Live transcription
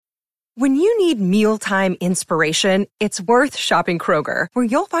When you need mealtime inspiration, it's worth shopping Kroger, where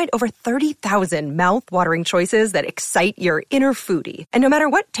you'll find over 30,000 mouth-watering choices that excite your inner foodie. And no matter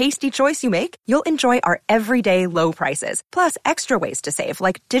what tasty choice you make, you'll enjoy our everyday low prices, plus extra ways to save,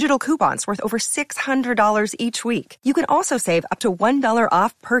 like digital coupons worth over $600 each week. You can also save up to $1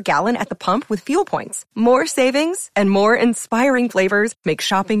 off per gallon at the pump with fuel points. More savings and more inspiring flavors make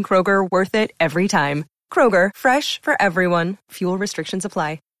shopping Kroger worth it every time. Kroger, fresh for everyone. Fuel restrictions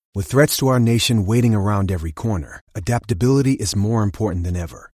apply. With threats to our nation waiting around every corner, adaptability is more important than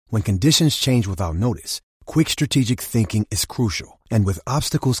ever. When conditions change without notice, quick strategic thinking is crucial. And with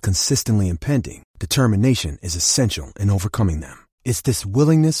obstacles consistently impending, determination is essential in overcoming them. It's this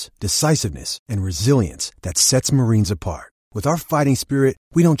willingness, decisiveness, and resilience that sets Marines apart. With our fighting spirit,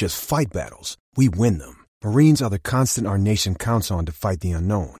 we don't just fight battles, we win them. Marines are the constant our nation counts on to fight the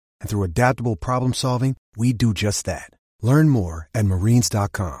unknown. And through adaptable problem solving, we do just that. Learn more at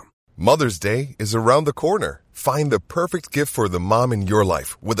marines.com. Mother's Day is around the corner. Find the perfect gift for the mom in your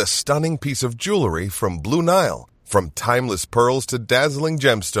life with a stunning piece of jewelry from Blue Nile. From timeless pearls to dazzling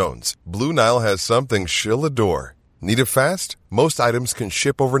gemstones, Blue Nile has something she'll adore. Need it fast? Most items can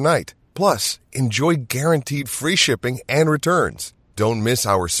ship overnight. Plus, enjoy guaranteed free shipping and returns. Don't miss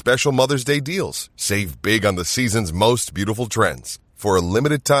our special Mother's Day deals. Save big on the season's most beautiful trends. For a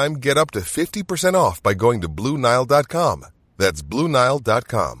limited time, get up to 50% off by going to BlueNile.com. That's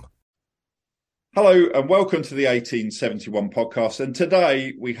BlueNile.com. Hello and welcome to the 1871 podcast. And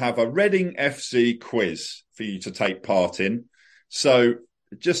today we have a Reading FC quiz for you to take part in. So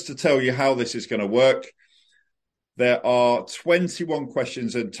just to tell you how this is going to work, there are 21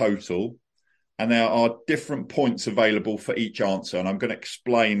 questions in total and there are different points available for each answer. And I'm going to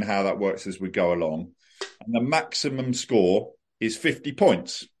explain how that works as we go along. And the maximum score is 50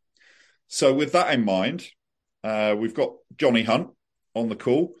 points. So with that in mind, we've got Johnny Hunt on the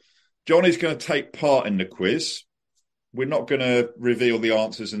call. Johnny's going to take part in the quiz. We're not going to reveal the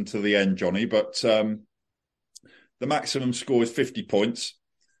answers until the end, Johnny, but the maximum score is 50 points.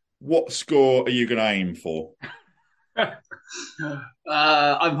 What score are you going to aim for?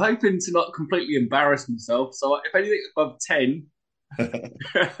 I'm hoping to not completely embarrass myself. So if anything above 10,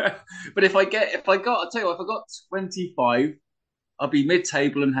 but if I got 25, I'll be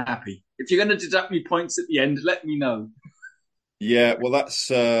mid-table and happy. If you're going to deduct me points at the end, let me know. Yeah, well, that's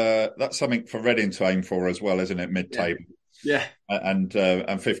something for Reading to aim for as well, isn't it? Mid-table. Yeah. And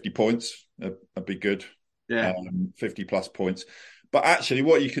 50 points, that'd be good. Yeah. 50 plus points. But actually,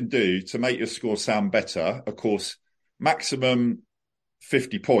 what you can do to make your score sound better, of course, maximum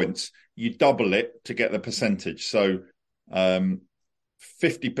 50 points, you double it to get the percentage. So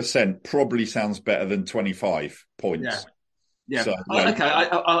 50% probably sounds better than 25 points. Yeah. Yeah. So, okay.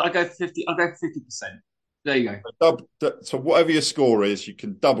 I'll go 50. I'll go 50%. There you go. So whatever your score is, you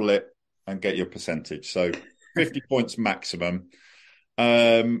can double it and get your percentage. So 50 points maximum.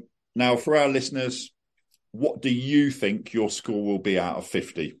 Now, for our listeners, what do you think your score will be out of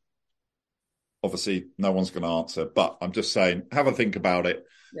 50? Obviously, no one's going to answer, but I'm just saying, have a think about it.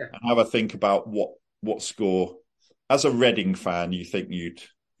 Yeah. And have a think about what score, as a Reading fan, you think you'd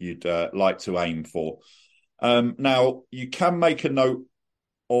like to aim for. Now, you can make a note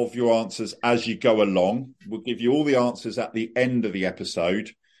of your answers as you go along. We'll give you all the answers at the end of the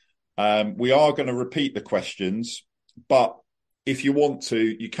episode. We are going to repeat the questions, but if you want to,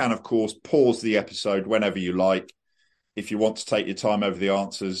 you can, of course, pause the episode whenever you like, if you want to take your time over the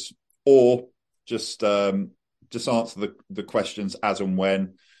answers, or just answer the questions as and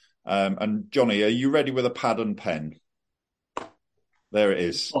when. And Johnny, are you ready with a pad and pen? There it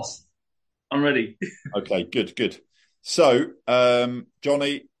is. Awesome. I'm ready. Okay, good. So,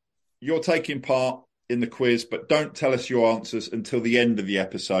 Johnny, you're taking part in the quiz, but don't tell us your answers until the end of the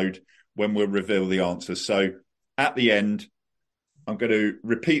episode when we'll reveal the answers. So at the end, I'm going to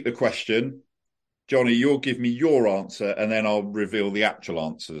repeat the question. Johnny, you'll give me your answer and then I'll reveal the actual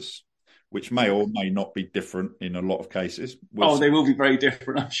answers, which may or may not be different in a lot of cases. They will be very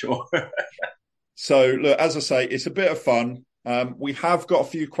different, I'm sure. So, look, as I say, it's a bit of fun. We have got a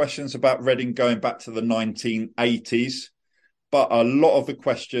few questions about Reading going back to the 1980s, but a lot of the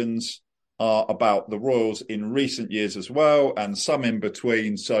questions are about the Royals in recent years as well, and some in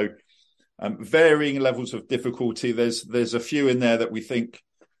between. So varying levels of difficulty. There's a few in there that we think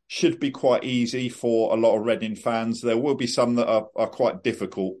should be quite easy for a lot of Reading fans. There will be some that are quite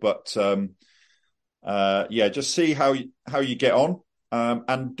difficult, but just see how you get on,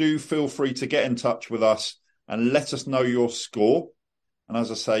 and do feel free to get in touch with us and let us know your score. And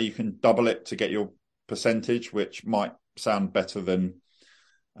as I say, you can double it to get your percentage, which might sound better than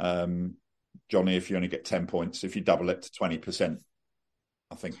Johnny if you only get 10 points, if you double it to 20%.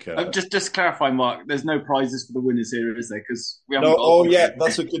 I think. Just to clarify, Mark, there's no prizes for the winners here, is there? Because we haven't No, got. oh yeah,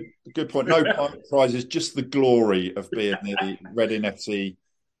 that's a good point. No prizes, just the glory of being the Reading FC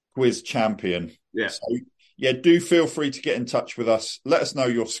quiz champion. Yeah. So, yeah, do feel free to get in touch with us. Let us know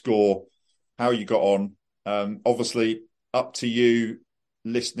your score, how you got on. Obviously, up to you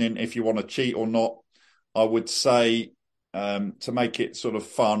listening if you want to cheat or not. I would say to make it sort of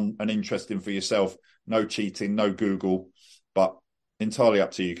fun and interesting for yourself, no cheating, no Google, but entirely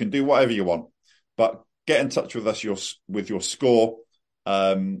up to you. You can do whatever you want, but get in touch with us with your score.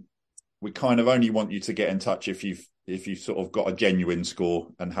 We kind of only want you to get in touch if you've sort of got a genuine score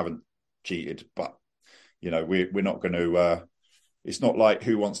and haven't cheated. But we're not going to. It's not like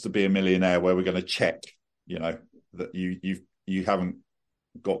Who Wants to Be a Millionaire where we're going to check, that you haven't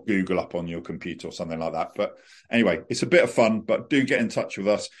got Google up on your computer or something like that. But anyway, it's a bit of fun. But do get in touch with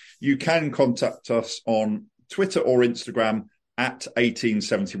us. You can contact us on Twitter or Instagram at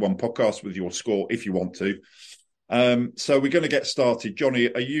 1871 podcast with your score if you want to. So we're going to get started.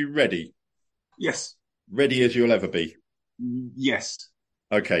 Johnny, are you ready? Yes. Ready as you'll ever be? Yes.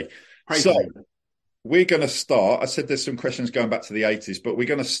 Okay. So we're going to start. I said there's some questions going back to the 80s, but we're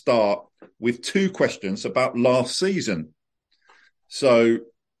going to start with 2 questions about last season. So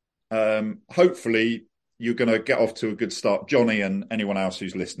hopefully you're going to get off to a good start, Johnny, and anyone else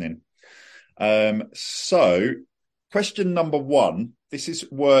who's listening. So question number 1, this is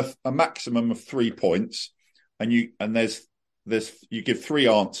worth a maximum of 3 points, and you give 3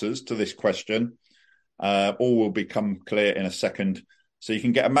 answers to this question. All will become clear in a second. So you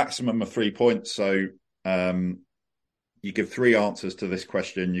can get a maximum of 3 points. So you give 3 answers to this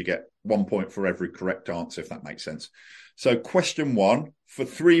question. You get 1 point for every correct answer, if that makes sense. So question 1, for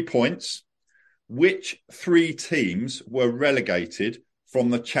 3 points, which 3 teams were relegated from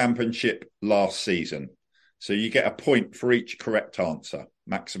the Championship last season? So you get a point for each correct answer,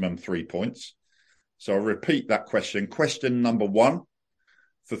 maximum 3 points. So I'll repeat that question. Question number 1,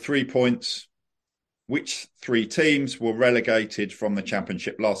 for 3 points, which 3 teams were relegated from the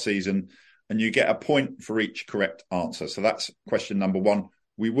Championship last season? And you get a point for each correct answer. So that's question number 1.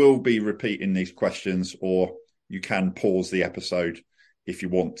 We will be repeating these questions, or you can pause the episode if you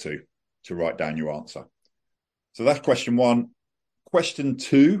want to write down your answer. So that's question 1. Question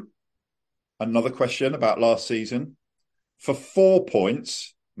 2, another question about last season. For 4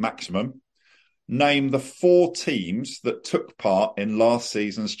 points maximum, name the 4 teams that took part in last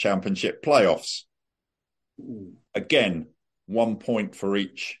season's Championship playoffs. Again, 1 point for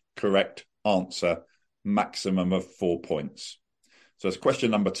each correct answer, maximum of 4 points. So it's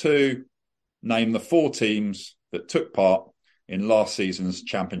question number 2. Name the 4 teams that took part in last season's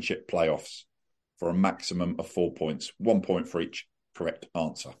Championship playoffs for a maximum of 4 points. 1 point for each correct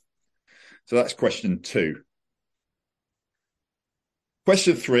answer. So that's question 2.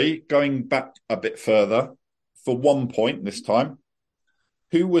 Question 3, going back a bit further, for 1 point this time.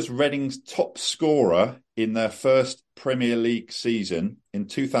 Who was Reading's top scorer in their first Premier League season in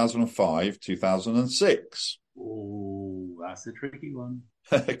 2005-2006? Oh, that's a tricky one.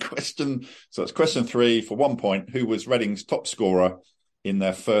 So it's question 3 for 1 point. Who was Reading's top scorer in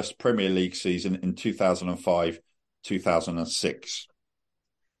their first Premier League season in 2005-2006?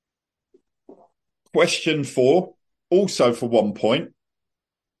 Question 4, also for 1 point.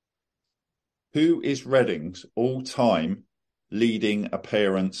 Who is Reading's all-time leading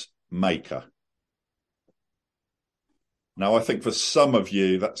appearance maker? Now, I think for some of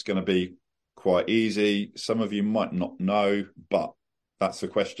you, that's going to be quite easy. Some of you might not know, but that's the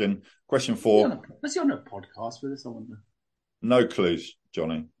question. Question 4. Was he on a podcast with us, I wonder? No clues,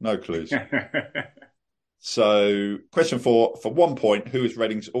 Johnny. No clues. So, question 4, for 1 point, who is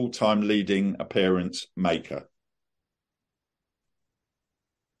Reading's all-time leading appearance maker?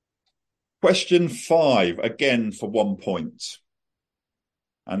 Question 5, again for 1 point.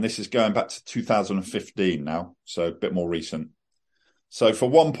 And this is going back to 2015 now, so a bit more recent. So for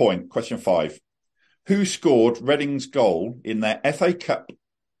 1 point, question 5. Who scored Reading's goal in their FA Cup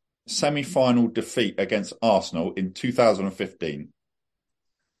semi-final defeat against Arsenal in 2015?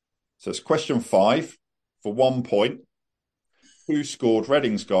 So it's question 5 for 1 point. Who scored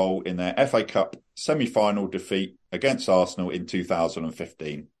Reading's goal in their FA Cup semi-final defeat against Arsenal in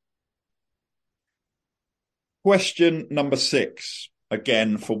 2015? Question number 6,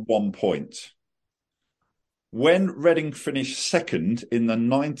 again for 1 point. When Reading finished second in the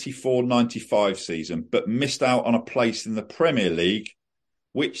 94-95 season, but missed out on a place in the Premier League,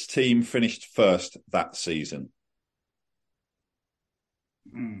 which team finished first that season?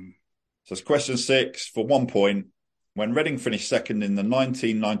 So it's question 6 for 1 point. When Reading finished second in the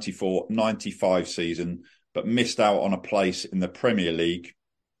 1994-95 season, but missed out on a place in the Premier League,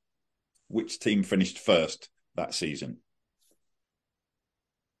 which team finished first that season.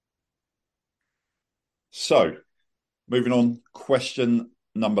 So, moving on, question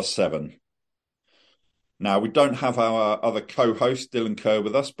number 7. Now, we don't have our other co-host, Dylan Kerr,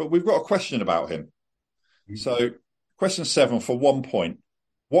 with us, but we've got a question about him. Mm-hmm. So, question 7 for 1 point.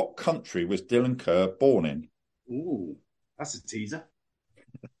 What country was Dylan Kerr born in? Ooh, that's a teaser.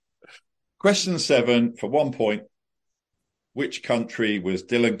 Question 7 for 1 point. Which country was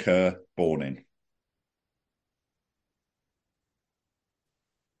Dylan Kerr born in?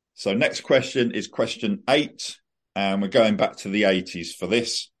 So next question is question 8, and we're going back to the 80s for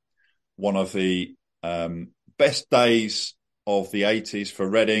this. One of the best days of the 80s for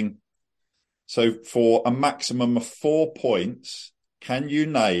Reading. So for a maximum of 4 points, can you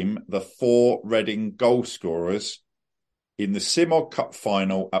name the 4 Reading goal scorers in the Simod Cup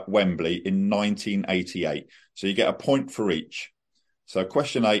final at Wembley in 1988? So you get a point for each. So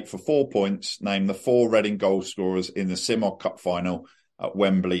question 8 for 4 points, name the 4 Reading goal scorers in the Simod Cup final at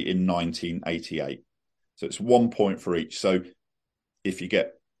Wembley in 1988. So it's 1 point for each. So if you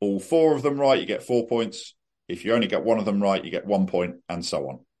get all 4 of them right, you get 4 points. If you only get one of them right, you get 1 point, and so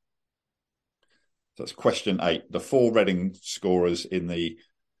on. So that's question 8. The 4 Reading scorers in the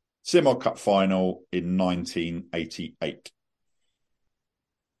Simod Cup final in 1988.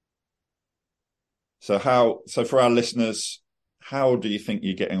 So for our listeners, how do you think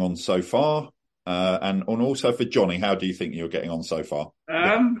you're getting on so far? And also for Johnny, how do you think you're getting on so far?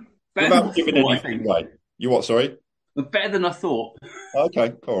 Without giving anything away. You what, sorry? Better than I thought.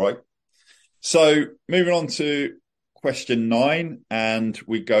 Okay, all right. So moving on to question 9, and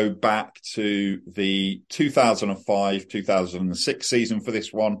we go back to the 2005-2006 season for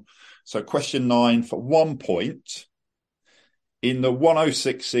this one. So question 9 for 1 point. In the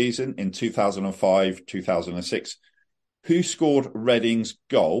 106 season in 2005-2006, who scored Reading's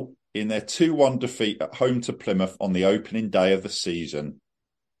goal in their 2-1 defeat at home to Plymouth on the opening day of the season?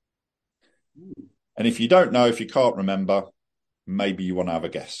 And if you don't know, if you can't remember, maybe you want to have a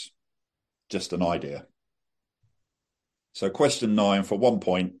guess. Just an idea. So question 9 for 1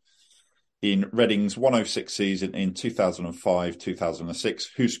 point. In Reading's 106 season in 2005-2006,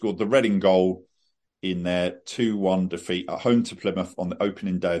 who scored the Reading goal in their 2-1 defeat at home to Plymouth on the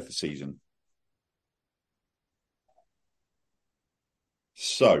opening day of the season?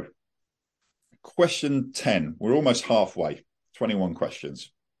 So, question 10. We're almost halfway. 21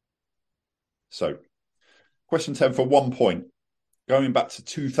 questions. So, question 10 for 1 point. Going back to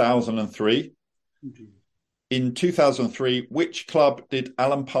 2003. In 2003, which club did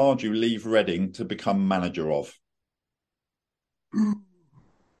Alan Pardew leave Reading to become manager of?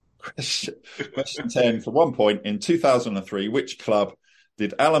 Question 10 for 1 point. In 2003, which club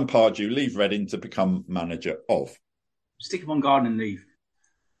did Alan Pardew leave Reading to become manager of? Stick him on garden leave.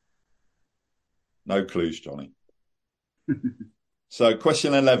 No clues, Johnny. So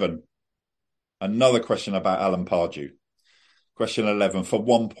question 11. Another question about Alan Pardew. Question 11 for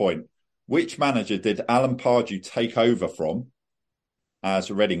 1 point. Which manager did Alan Pardew take over from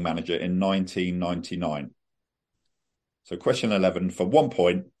as Reading manager in 1999? So question 11 for 1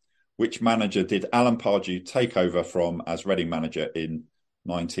 point. Which manager did Alan Pardew take over from as Reading manager in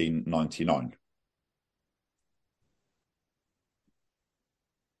 1999?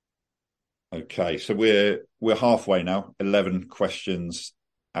 Okay, so we're halfway now. 11 questions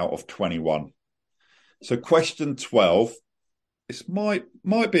out of 21. So question 12. This might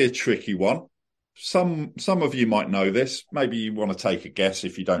be a tricky one. Some of you might know this. Maybe you want to take a guess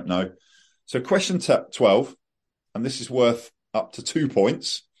if you don't know. So question 12, and this is worth up to 2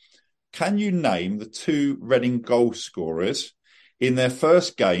 points. Can you name the 2 Reading goal scorers in their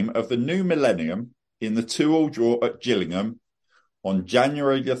first game of the new millennium in the 2-2 draw at Gillingham on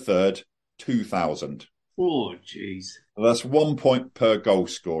January the 3rd, 2000? Oh, jeez. So that's 1 point per goal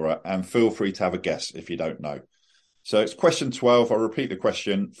scorer, and feel free to have a guess if you don't know. So it's question 12. I'll repeat the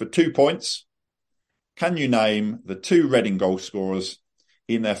question. For 2 points, can you name the 2 Reading goal scorers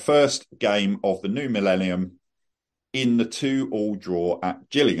in their first game of the new millennium in the 2-2 draw at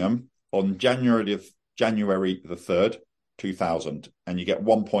Gillingham on January the 3rd, 2000? And you get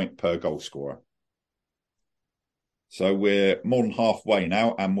 1 point per goal scorer. So we're more than halfway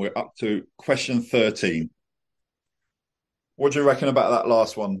now, and we're up to question 13. What do you reckon about that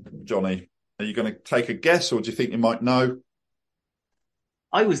last one, Johnny? Are you going to take a guess, or do you think you might know?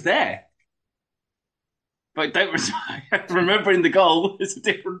 I was there. But don't remembering the goal is a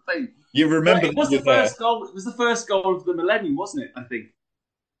different thing. You remember it was the first goal. It was the first goal of the millennium, wasn't it? I think.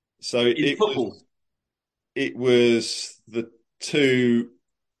 So in football, it was the 2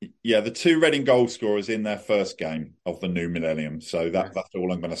 Yeah, the two Reading goal scorers in their first game of the new millennium. So that's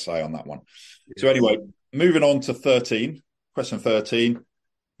all I'm going to say on that one. Yes. So anyway, moving on to 13, question 13.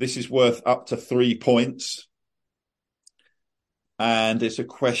 This is worth up to 3 points. And it's a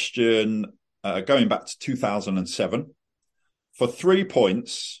question going back to 2007. For 3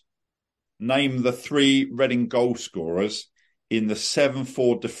 points, name the 3 Reading goal scorers in the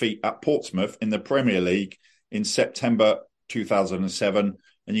 7-4 defeat at Portsmouth in the Premier League in September 2007.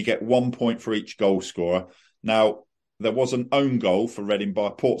 And you get 1 point for each goal scorer. Now, there was an own goal for Reading by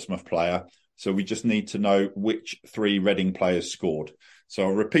a Portsmouth player, so we just need to know which 3 Reading players scored. So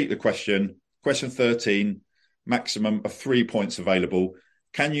I'll repeat the question. Question 13, maximum of 3 points available.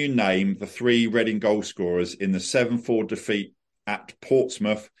 Can you name the 3 Reading goal scorers in the 7-4 defeat at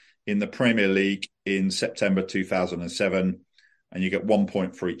Portsmouth in the Premier League in September 2007? And you get 1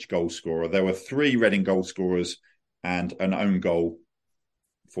 point for each goal scorer. There were 3 Reading goal scorers and an own goal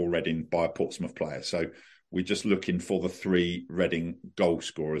for Reading by a Portsmouth player. So we're just looking for the 3 Reading goal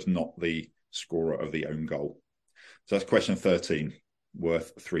scorers, not the scorer of the own goal. So that's question 13,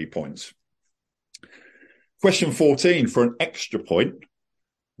 worth 3 points. Question 14, for an extra point,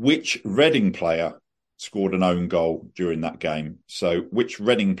 which Reading player scored an own goal during that game? So which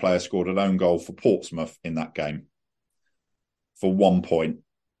Reading player scored an own goal for Portsmouth in that game? For 1 point.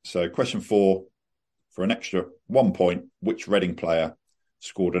 So question 4, for an extra 1 point, which Reading player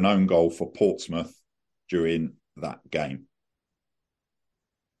scored an own goal for Portsmouth during that game?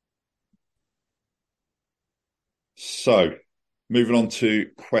 So, moving on to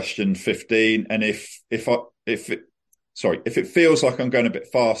question 15, and if it feels like I'm going a bit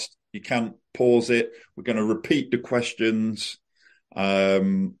fast, you can pause it. We're going to repeat the questions.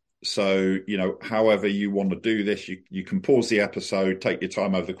 So, however you want to do this, you can pause the episode, take your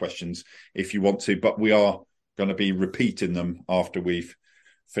time over the questions if you want to, but we are going to be repeating them after we've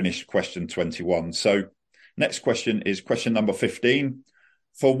finished question 21. So next question is question number 15.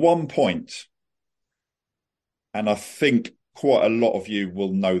 For 1 point, and I think quite a lot of you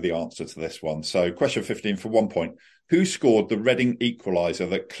will know the answer to this one. So question 15 for 1 point. Who scored the Reading equaliser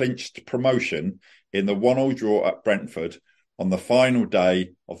that clinched promotion in the 1-1 draw at Brentford on the final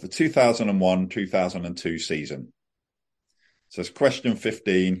day of the 2001-2002 season? So it's question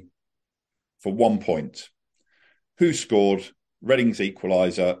 15 for 1 point. Who scored Reading's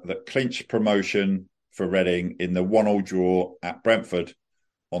equaliser that clinched promotion for Reading in the 1-1 draw at Brentford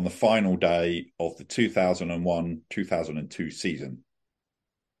on the final day of the 2001-2002 season?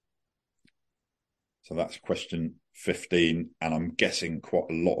 So that's question 15, and I'm guessing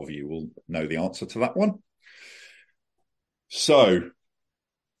quite a lot of you will know the answer to that one. So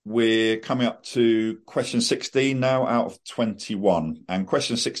we're coming up to question 16 now out of 21, and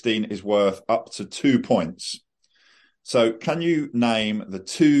question 16 is worth up to 2 points. So can you name the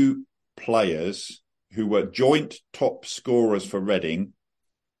 2 players who were joint top scorers for Reading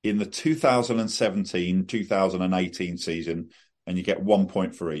in the 2017-2018 season, and you get 1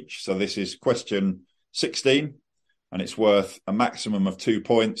 point for each? So this is question 16, and it's worth a maximum of 2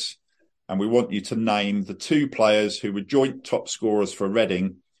 points. And we want you to name the 2 players who were joint top scorers for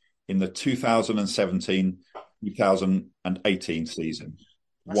Reading in the 2017-2018 season.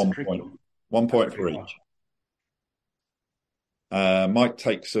 That's 1 point. 1 point for each. Might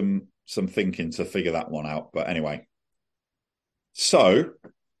take some thinking to figure that one out, but anyway. So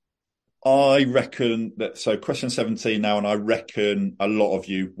I reckon that, so question 17 now, and I reckon a lot of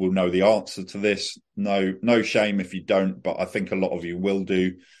you will know the answer to this. No shame if you don't, but I think a lot of you will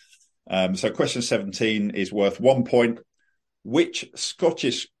do. So question 17 is worth 1 point. Which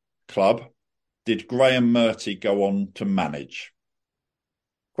Scottish club did Graham Murty go on to manage?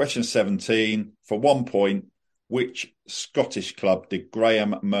 Question 17 for 1 point. Which Scottish club did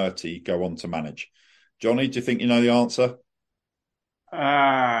Graham Murty go on to manage? Johnny, do you think you know the answer?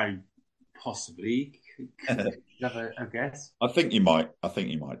 Possibly. Could you have a guess? I think you might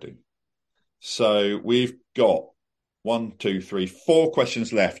do. So we've got 1, 2, 3, 4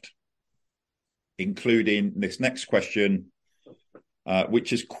 questions left, including this next question,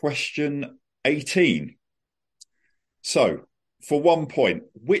 which is question 18. So, for 1 point,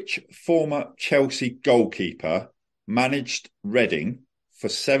 which former Chelsea goalkeeper managed Reading for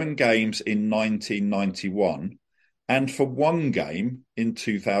 7 games in 1991 and for 1 game in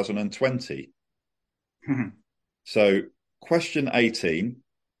 2020? So, question 18.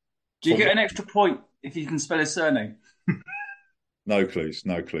 Do you get an extra point if you can spell his surname? No clues.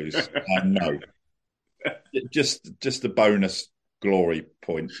 No. Just a bonus glory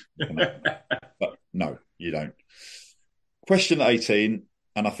point. But no, you don't. Question 18,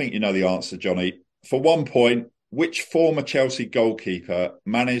 and I think you know the answer, Johnny. For 1 point, which former Chelsea goalkeeper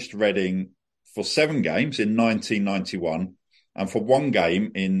managed Reading for 7 games in 1991 and for 1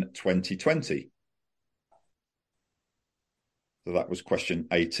 game in 2020? So that was question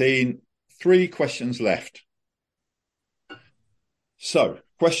 18. 3 questions left. So,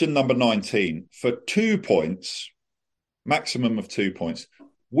 question number 19. For 2 points, maximum of 2 points,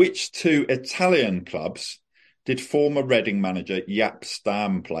 which 2 Italian clubs did former Reading manager Jaap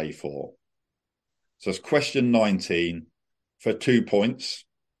Stam play for? So it's question 19 for 2 points,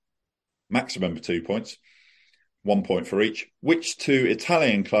 maximum of 2 points, 1 point for each. Which 2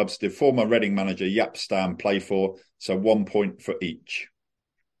 Italian clubs did former Reading manager Jaap Stam play for? So 1 point for each.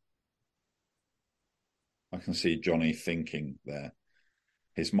 I can see Johnny thinking there.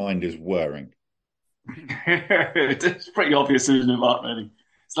 His mind is whirring. It's pretty obvious, isn't it, Mark? Really,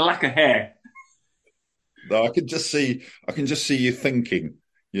 it's the lack of hair. No, I can just see you thinking.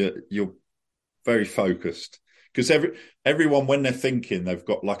 You're very focused, because everyone, when they're thinking, they've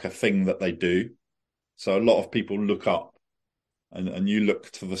got like a thing that they do. So a lot of people look up, and you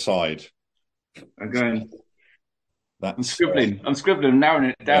look to the side. Again, I'm scribbling. I'm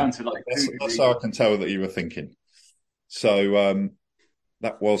narrowing it down to like. That's how I can tell that you were thinking. So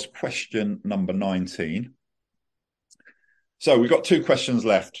that was question number 19. So we've got 2 questions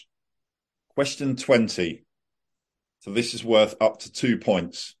left. Question 20. So this is worth up to 2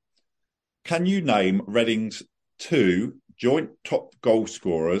 points. Can you name Reading's 2 joint top goal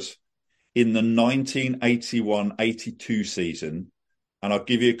scorers in the 1981-82 season? And I'll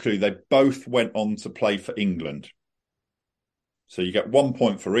give you a clue. They both went on to play for England. So you get 1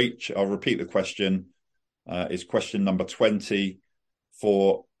 point for each. I'll repeat the question. It's question number 20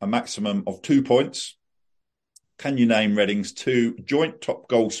 for a maximum of 2 points. Can you name Reading's 2 joint top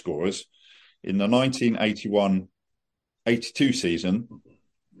goal scorers in the 1981-82 season?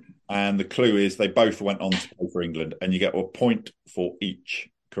 And the clue is they both went on to play for England, and you get a point for each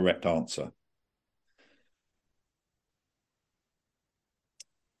correct answer.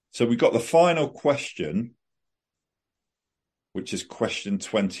 So we've got the final question, which is question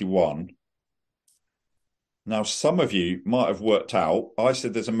 21. Now, some of you might have worked out, I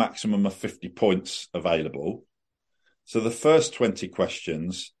said there's a maximum of 50 points available. So the first 20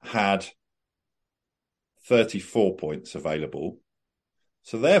 questions had 34 points available.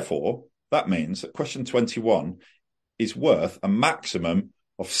 So therefore, that means that question 21 is worth a maximum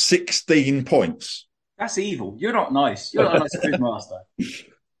of 16 points. That's evil. You're not nice. You're not a nice quizmaster.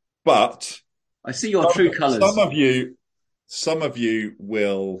 But I see your true colours. Some of you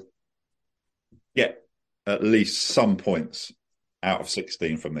will get at least some points out of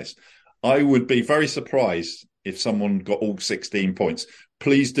 16 from this. I would be very surprised if someone got all 16 points.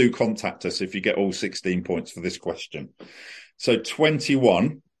 Please do contact us if you get all 16 points for this question. So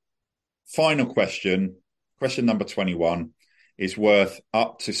 21, final question, question number 21, is worth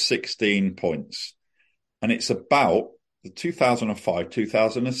up to 16 points. And it's about the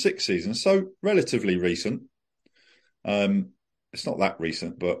 2005-2006 season, so relatively recent. It's not that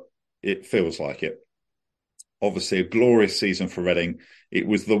recent, but it feels like it. Obviously, a glorious season for Reading. It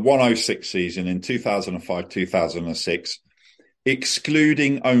was the 106 season in 2005-2006.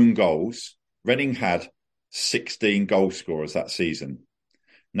 Excluding own goals, Reading had 16 goal scorers that season.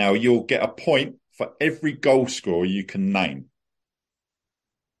 Now, you'll get a point for every goal scorer you can name.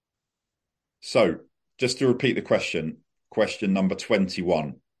 So, just to repeat the question number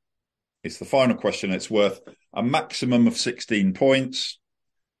 21. It's the final question. It's worth a maximum of 16 points.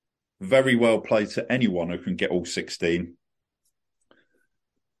 Very well played to anyone who can get all 16.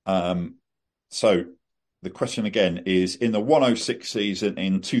 So the question again is, in the 106 season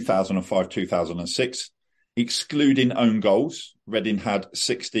in 2005-2006, excluding own goals, Reading had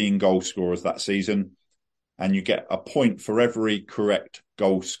 16 goal scorers that season, and you get a point for every correct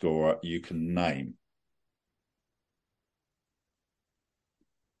goal scorer you can name.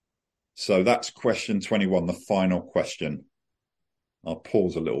 So that's question 21, the final question. I'll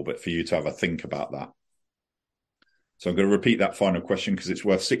pause a little bit for you to have a think about that. So I'm going to repeat that final question because it's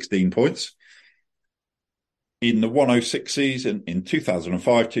worth 16 points. In the 106 season, in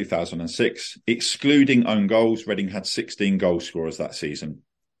 2005-2006, excluding own goals, Reading had 16 goal scorers that season.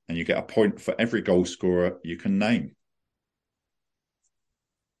 And you get a point for every goal scorer you can name.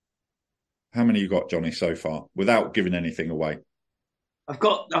 How many you got, Johnny, so far, without giving anything away? I've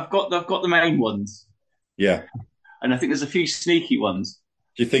got the main ones. Yeah. And I think there's a few sneaky ones.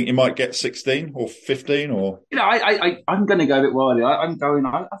 Do you think you might get 16 or 15 or? You know, I'm going to go a bit wilder. I think I'm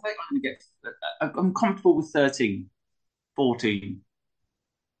going to get. I'm comfortable with 13, 14.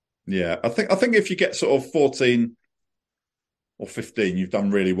 Yeah, I think if you get sort of 14 or 15, you've done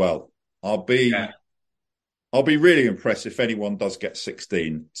really well. I'll be I'll be really impressed if anyone does get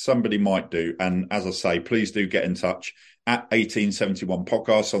 16. Somebody might do. And as I say, please do get in touch at 1871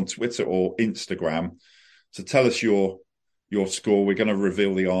 Podcast on Twitter or Instagram to tell us your score. We're going to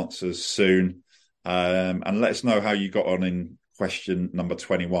reveal the answers soon. And let us know how you got on in question number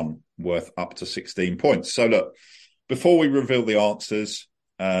 21, worth up to 16 points. So look, before we reveal the answers,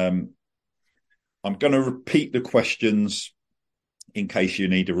 I'm going to repeat the questions in case you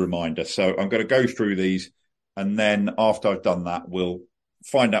need a reminder. So I'm going to go through these, and then after I've done that, we'll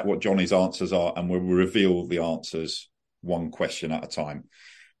find out what Johnny's answers are, and we'll reveal the answers one question at a time.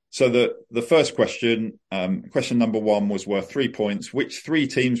 So the first question, question number 1, was worth 3 points. Which 3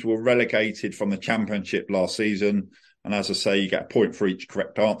 teams were relegated from the Championship last season? And as I say, you get a point for each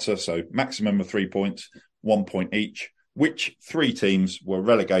correct answer. So maximum of 3 points, 1 point each. Which 3 teams were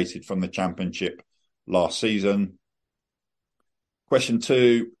relegated from the Championship last season? Question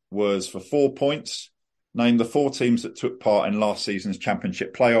 2 was for 4 points. Name the 4 teams that took part in last season's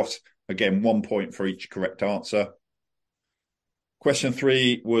Championship playoffs. Again, 1 point for each correct answer. Question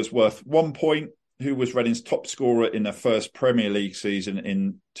 3 was worth 1 point. Who was Reading's top scorer in their first Premier League season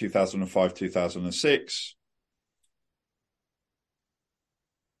in 2005-2006?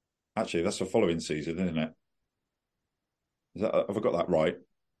 Actually, that's the following season, isn't it? Have I got that right?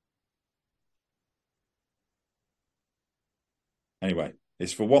 Anyway,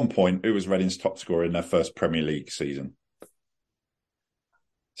 it's for 1 point. Who was Reading's top scorer in their first Premier League season?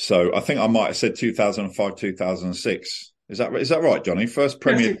 So I think I might have said 2005-2006. Is that right, Johnny? First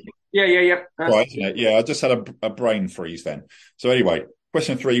Premier League. Yeah. Right, isn't it? Yeah, I just had a brain freeze then. So anyway,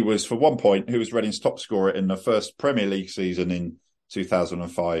 question 3 was for 1 point. Who was Reading's top scorer in the first Premier League season in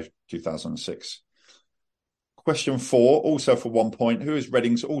 2005-2006? Question 4, also for 1 point. Who is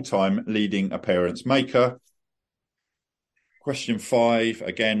Reading's all-time leading appearance maker? Question 5,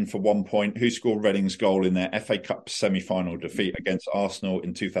 again for 1 point. Who scored Reading's goal in their FA Cup semi-final defeat against Arsenal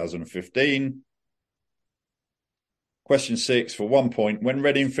in 2015? Question 6 for 1 point. When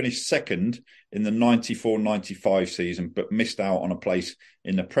Reading finished second in the 94-95 season but missed out on a place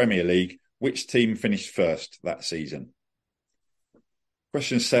in the Premier League, which team finished first that season?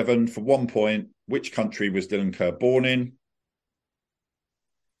 Question 7 for 1 point. Which country was Dylan Kerr born in?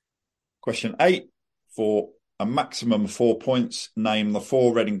 Question 8 for a maximum of 4 points. Name the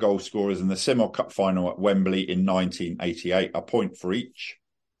 4 Reading goal scorers in the Simel Cup final at Wembley in 1988. A point for each.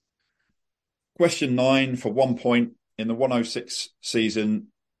 Question 9 for 1 point. In the 106 season,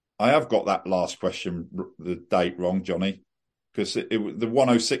 I have got that last question, the date wrong, Johnny, because the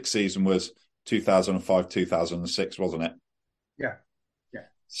 106 season was 2005-2006, wasn't it? Yeah.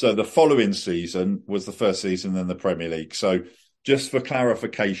 So the following season was the first season in the Premier League. So just for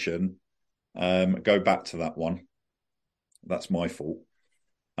clarification, go back to that one. That's my fault.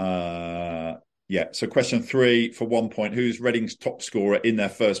 So question 3 for 1 point. Who's Reading's top scorer in their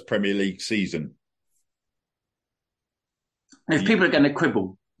first Premier League season? If people are going to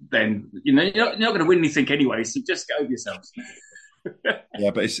quibble, then you're not going to win anything anyway. So just get over yourselves.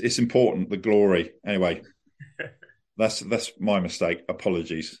 Yeah, but it's important, the glory. Anyway, that's my mistake.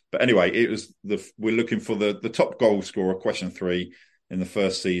 Apologies. But anyway, we're looking for the top goal scorer. Question 3 in the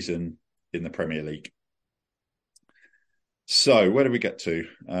first season in the Premier League. So where do we get to?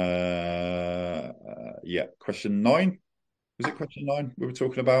 Question 9. Was it question 9 we were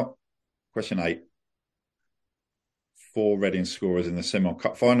talking about? Question 8. 4 Reading scorers in the Simel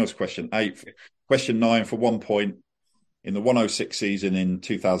Cup finals. Question 8. Question 9 for 1 point. In the 106 season in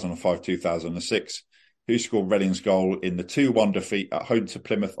 2005-2006, who scored Reading's goal in the 2-1 defeat at home to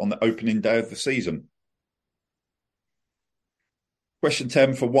Plymouth on the opening day of the season? Question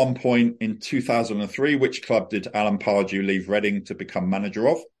 10 for 1 point. In 2003, which club did Alan Pardew leave Reading to become manager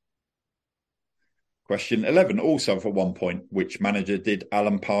of? Question 11, also for 1 point. Which manager did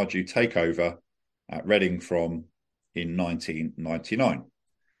Alan Pardew take over at Reading from in 1999?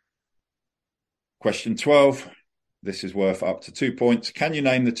 Question 12. This is worth up to 2 points. Can you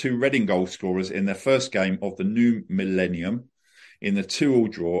name the 2 Reading goal scorers in their first game of the new millennium in the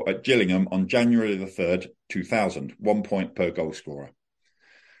 2-2 draw at Gillingham on January the 3rd, 2000? 1 point per goal scorer.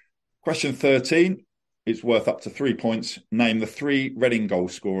 Question 13. It's worth up to 3 points. Name the 3 Reading goal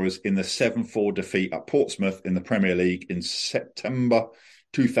scorers in the 7-4 defeat at Portsmouth in the Premier League in September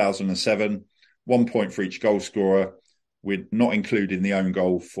 2007. 1 point for each goal scorer. We're not including the own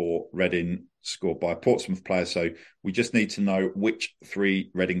goal for Reading scored by a Portsmouth player. So we just need to know which 3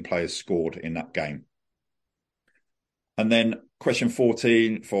 Reading players scored in that game. And then question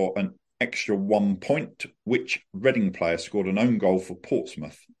 14 for an extra 1 point. Which Reading player scored an own goal for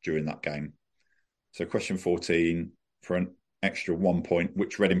Portsmouth during that game? So question 14 for an extra 1 point,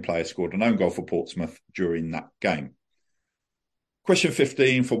 which Reading player scored an own goal for Portsmouth during that game. Question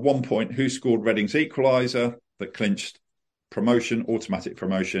 15 for 1 point, who scored Reading's equaliser that clinched automatic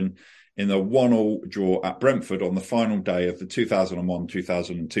promotion in the 1-1 draw at Brentford on the final day of the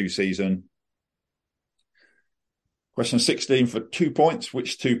 2001-2002 season? Question 16 for 2 points,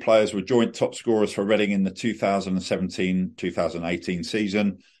 which two players were joint top scorers for Reading in the 2017-2018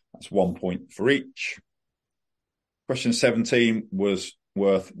 season? That's 1 point for each. Question 17 was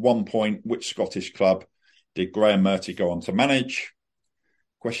worth 1 point. Which Scottish club did Graham Murty go on to manage?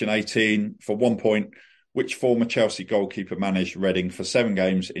 Question 18 for 1 point. Which former Chelsea goalkeeper managed Reading for 7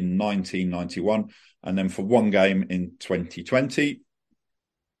 games in 1991 and then for 1 game in 2020?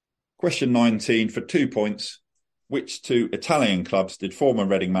 Question 19 for 2 points. Which two Italian clubs did former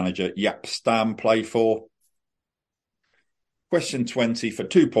Reading manager Jaap Stam play for? Question 20 for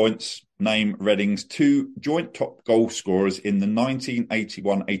 2 points. Name Reading's 2 joint top goal scorers in the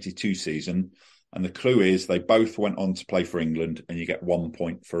 1981-82 season. And the clue is they both went on to play for England, and you get 1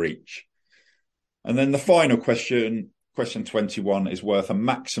 point for each. And then the final question, question 21, is worth a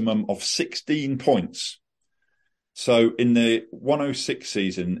maximum of 16 points. So in the 106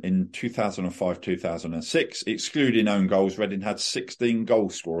 season in 2005-2006, excluding own goals, Reading had 16 goal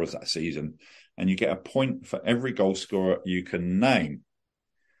scorers that season. And you get a point for every goal scorer you can name.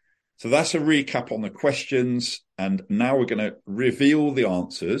 So that's a recap on the questions. And now we're going to reveal the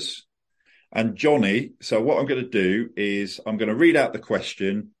answers. And Johnny, so what I'm going to do is I'm going to read out the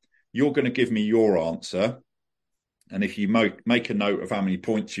question. You're going to give me your answer. And if you make a note of how many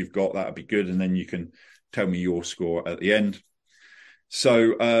points you've got, that would be good. And then you can tell me your score at the end.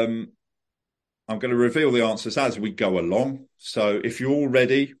 So I'm going to reveal the answers as we go along. So if you're all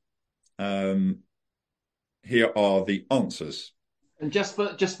ready, here are the answers. And just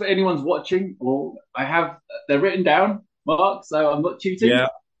for anyone's watching, they're written down, Mark, so I'm not cheating. Yeah,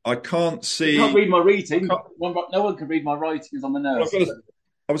 I can't see. I can't read my reading. No one can read my writing because I'm a nurse.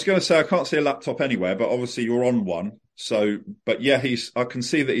 I was going to say I can't see a laptop anywhere, but obviously you're on one. So, but yeah, I can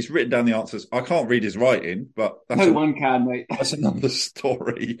see that he's written down the answers. I can't read his writing, but one can, mate. That's another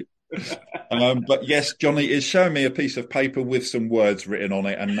story. But yes, Johnny is showing me a piece of paper with some words written on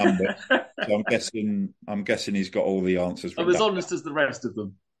it and numbers. So I'm guessing he's got all the answers. I'm as honest as the rest of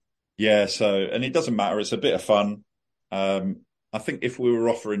them. Yeah. So, and it doesn't matter. It's a bit of fun. I think if we were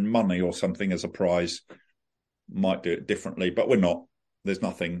offering money or something as a prize, might do it differently, but we're not. There's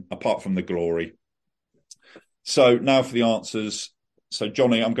nothing apart from the glory. So now for the answers. So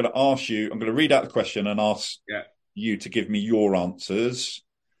Johnny, I'm going to read out the question and ask you to give me your answers.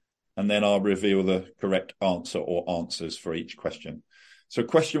 And then I'll reveal the correct answer or answers for each question. So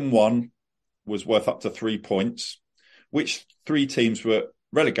question 1 was worth up to 3 points. Which 3 teams were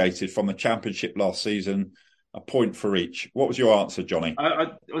relegated from the Championship last season? A point for each. What was your answer, Johnny?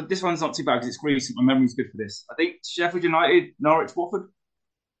 This one's not too bad because it's recent. My memory's good for this. I think Sheffield United, Norwich, Watford.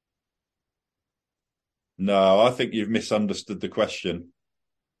 No, I think you've misunderstood the question.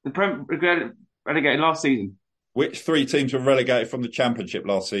 The relegated last season. Which 3 teams were relegated from the Championship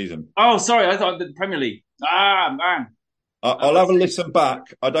last season? Oh, sorry. I thought the Premier League. Ah, man. I'll have a listen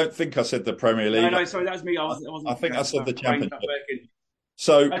back. I don't think I said the Premier League. No, sorry. That was me. I think I said the Championship.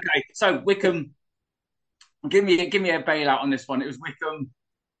 So Wycombe. Give me a bailout on this one. It was Wycombe.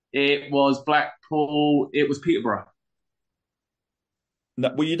 It was Blackpool. It was Peterborough.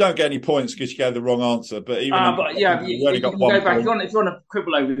 No, well, you don't get any points because you gave the wrong answer. But even you only got 1 point. If you want to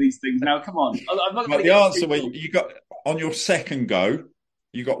quibble over these things, now come on. I'm not the answer you got on your second go,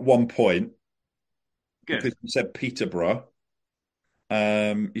 you got 1 point. Good. Because you said Peterborough.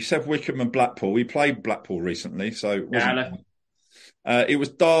 You said Wycombe and Blackpool. We played Blackpool recently, so it was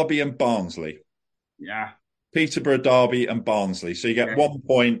Derby and Barnsley. Yeah. Peterborough, Derby, and Barnsley. So you get 1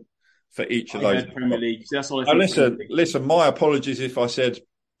 point for each of those. Premier League. So that's all I listen. My apologies if I said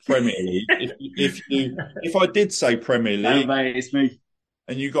Premier League. if I did say Premier League, no, mate, it's me.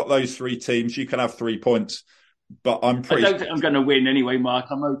 And you got those 3 teams, you can have 3 points. But I don't think I'm going to win anyway, Mark.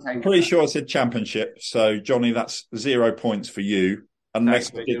 I'm okay. I'm pretty sure I said Championship. So Johnny, that's 0 points for you,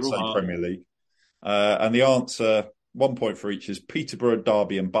 unless I did say Premier League. And the answer, 1 point for each, is Peterborough,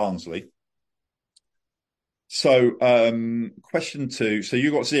 Derby, and Barnsley. So, question 2. So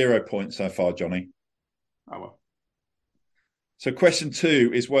you got 0 points so far, Johnny. Oh, well. So question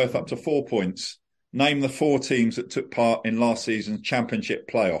 2 is worth up to 4 points. Name the 4 teams that took part in last season's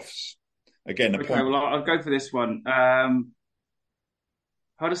Championship playoffs. Again, well, I'll go for this one.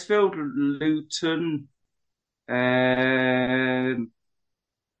 Huddersfield, Luton, I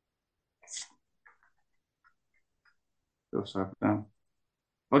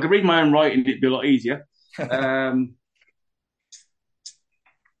could read my own writing, it'd be a lot easier.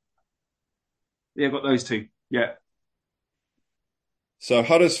 Yeah, got those two. Yeah. So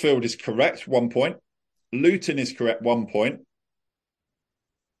Huddersfield is correct, 1 point. Luton is correct, 1 point.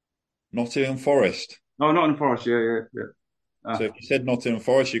 Nottingham Forest. Oh, Nottingham Forest. Yeah. So if you said Nottingham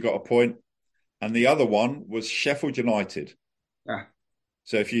Forest, you got a point. And the other one was Sheffield United.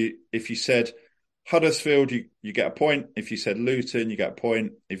 So if you said Huddersfield, you get a point. If you said Luton, you get a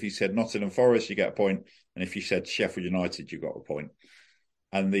point. If you said Nottingham Forest, you get a point. And if you said Sheffield United, you got a point.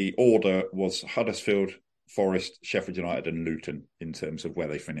 And the order was Huddersfield, Forest, Sheffield United and Luton in terms of where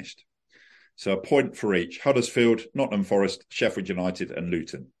they finished. So a point for each. Huddersfield, Nottingham Forest, Sheffield United and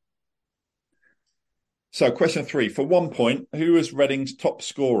Luton. So question 3. For 1 point, who was Reading's top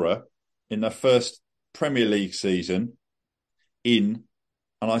scorer in their first Premier League season and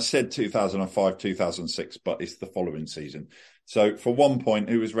I said 2005, 2006, but it's the following season. So for 1 point,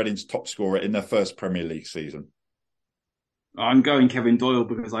 who was Reading's top scorer in their first Premier League season? I'm going Kevin Doyle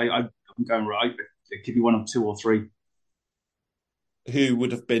because I'm going right. It could be one of 2 or 3. Who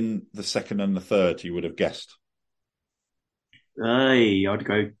would have been the second and the third, you would have guessed? I'd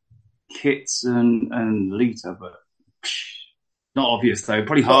go Kitts and Lita, but not obvious though.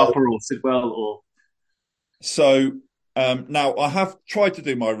 Probably Harper or Sidwell or. So now I have tried to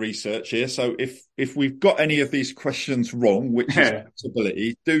do my research here. So if we've got any of these questions wrong, which is a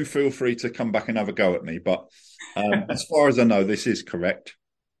possibility, do feel free to come back and have a go at me. But as far as I know, this is correct,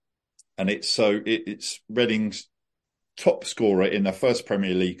 and it's Reading's top scorer in their first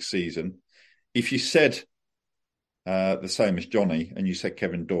Premier League season. If you said the same as Johnny and you said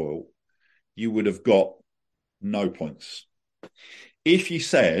Kevin Doyle, you would have got no points. If you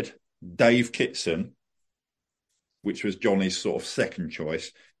said Dave Kitson, which was Johnny's sort of second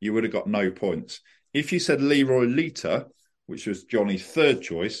choice, you would have got no points. If you said Leroy Lita, which was Johnny's third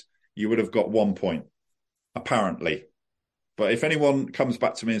choice, you would have got 1 point, apparently. But if anyone comes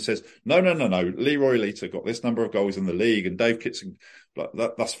back to me and says, no, Leroy Lita got this number of goals in the league and Dave Kitson,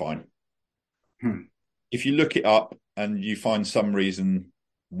 that's fine. If you look it up and you find some reason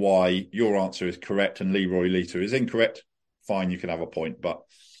why your answer is correct and Leroy Lita is incorrect, fine, you can have a point. But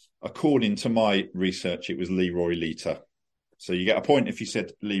according to my research, it was Leroy Lita. So you get a point if you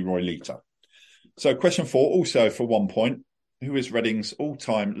said Leroy Lita. So question 4, also for 1 point, who is Reading's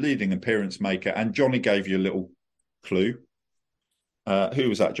all-time leading appearance maker? And Johnny gave you a little clue. Who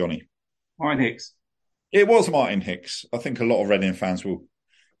was that, Johnny? Martin Hicks. It was Martin Hicks. I think a lot of Reading fans will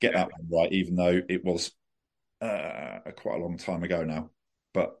get that one right, even though it was quite a long time ago now.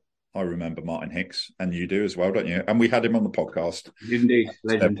 But I remember Martin Hicks, and you do as well, don't you? And we had him on the podcast. Indeed,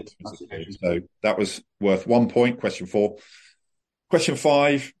 legend. So that was worth 1 point, question 4. Question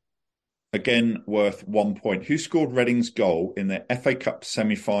 5, again worth 1 point. Who scored Reading's goal in the FA Cup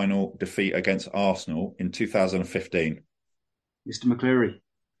semi-final defeat against Arsenal in 2015? Mr. McCleary.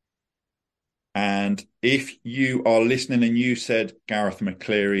 And if you are listening and you said Gareth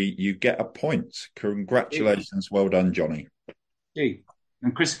McCleary, you get a point. Congratulations. Well done, Johnny. Gee.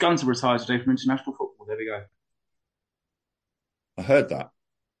 And Chris Gunter retired today from international football. There we go. I heard that.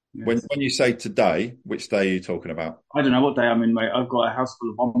 Yes. When you say today, which day are you talking about? I don't know what day I'm in, mate. I've got a house full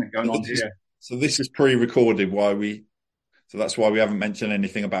of vomit going on here. So this is pre-recorded. So that's why we haven't mentioned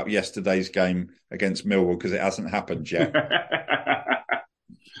anything about yesterday's game against Millwall, because it hasn't happened yet.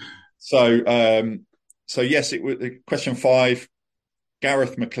 So yes, it was question 5.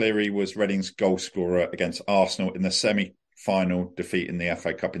 Gareth McCleary was Reading's goal scorer against Arsenal in the semi-final defeat in the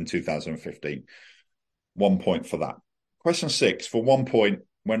FA Cup in 2015. 1 point for that. Question 6, for 1 point,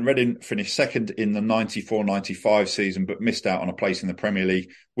 when Reading finished second in the 94-95 season but missed out on a place in the Premier League,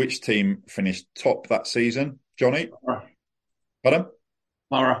 which team finished top that season? Johnny? Pardon?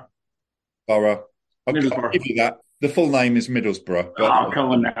 Borough. I'll give you that. The full name is Middlesbrough.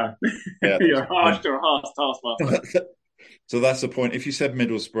 Come on now. Yeah, You're harsh taskmaster. So that's the point. If you said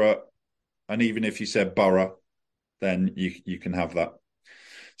Middlesbrough, and even if you said Borough, then you can have that.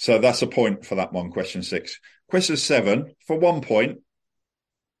 So that's a point for that one, question 6. Question 7, for 1 point,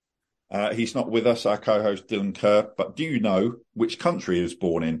 he's not with us, our co-host Dylan Kerr, but do you know which country he was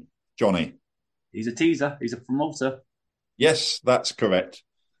born in, Johnny? He's a teaser. He's from Malta. Yes, that's correct.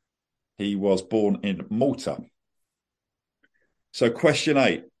 He was born in Malta. So question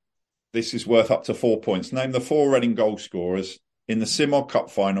 8, this is worth up to 4 points. Name the 4 Reading goal scorers in the Simod Cup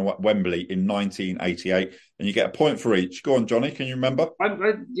final at Wembley in 1988, and you get a point for each. Go on, Johnny, can you remember? I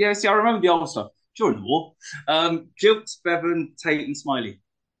remember the old stuff. During the war. Gilks, Bevan, Tate and Smiley.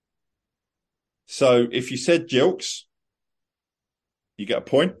 So if you said Gilks, you get a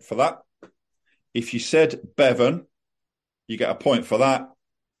point for that. If you said Bevan, you get a point for that.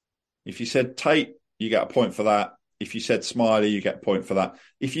 If you said Tate, you get a point for that. If you said Smiley, you get a point for that.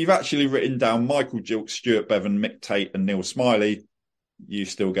 If you've actually written down Michael Gilks, Stuart Bevan, Mick Tate, and Neil Smiley, you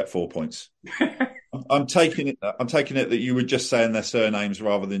still get 4 points. I'm taking it that you were just saying their surnames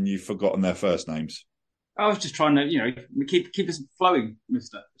rather than you've forgotten their first names. I was just trying to, keep us flowing,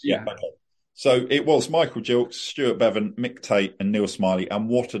 Mister. Yeah. Okay. So it was Michael Gilks, Stuart Bevan, Mick Tate, and Neil Smiley, and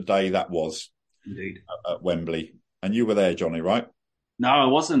what a day that was! Indeed. At Wembley, and you were there, Johnny, right? No, I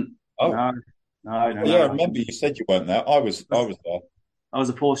wasn't. Oh, no. Yeah, I remember you said you weren't there. I was there. I was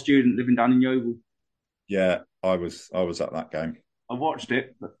a poor student living down in Yeovil. Yeah, I was at that game. I watched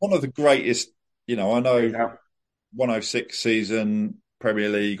it. But... One of the greatest, I know 106 season, Premier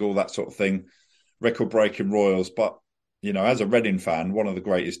League, all that sort of thing, record-breaking Royals, but, as a Reading fan, one of the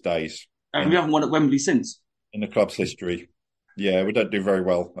greatest days. And we haven't won at Wembley since. In the club's history. Yeah, we don't do very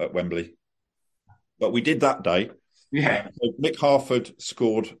well at Wembley. But we did that day. Yeah. So Nick Harford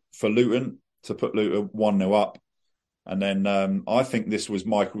scored for Luton to put Luton 1-0 up. And then I think this was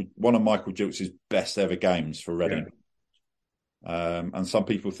one of Michael Gilks' best ever games for Reading. Yeah. And some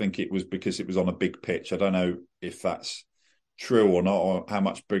people think it was because it was on a big pitch. I don't know if that's true or not, or how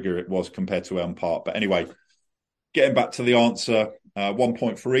much bigger it was compared to Elm Park. But anyway, getting back to the answer, 1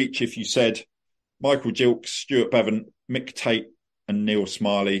 point for each. If you said Michael Gilks, Stuart Bevan, Mick Tate, and Neil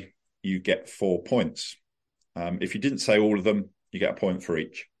Smiley, you get 4 points. If you didn't say all of them, you get a point for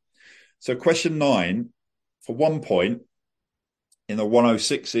each. So question 9, for 1 point, in the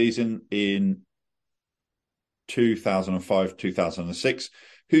 106 season in 2005-2006,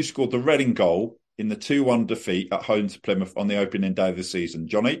 who scored the Reading goal in the 2-1 defeat at home to Plymouth on the opening day of the season?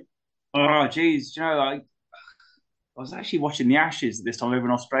 Johnny? Oh, geez. I was actually watching the Ashes at this time over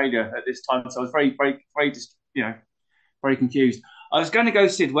in Australia at this time, so I was very, very, very, very confused. I was going to go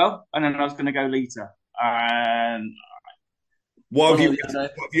Sidwell, and then I was going to go Lita. And what have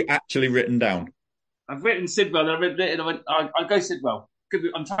you actually written down? I've written Sidwell, and I'll go Sidwell.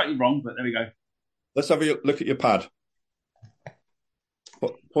 I'm totally wrong, but there we go. Let's have a look at your pad.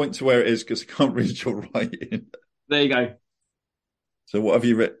 Point to where it is, because I can't read your writing. There you go. So what have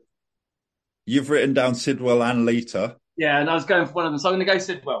you written? You've written down Sidwell and Lita. Yeah, and I was going for one of them, so I'm going to go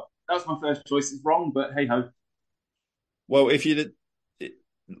Sidwell. That was my first choice. It's wrong, but hey-ho. Well, if you did...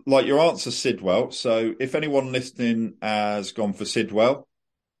 Like your answer, Sidwell. So if anyone listening has gone for Sidwell,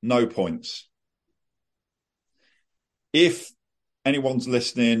 no points. If anyone's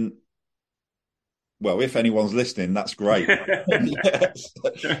listening, that's great. Yes.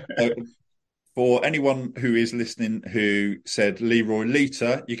 For anyone who is listening who said Leroy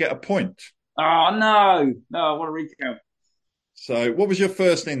Lita, you get a point. Oh, no. No, I want to recount. So what was your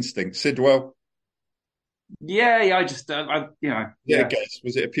first instinct, Sidwell? Yeah, I just, Yeah, guess.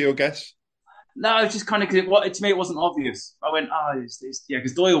 Was it a pure guess? No, it's just kind of, because to me, it wasn't obvious. I went,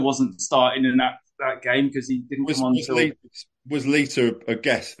 because Doyle wasn't starting in that game because he didn't come on until... Was Lita a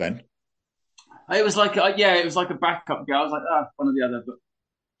guess then? It was like, it was like a backup guy. I was like, one or the other, but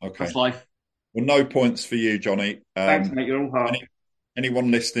okay. That's life. Well, no points for you, Johnny. Thanks, mate. You're all hard.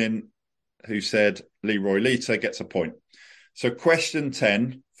 Anyone listening who said Leroy Lita gets a point. So question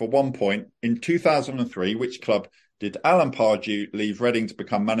 10, for 1 point. In 2003, which club did Alan Pardew leave Reading to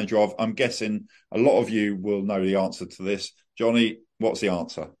become manager of? I'm guessing a lot of you will know the answer to this. Johnny, what's the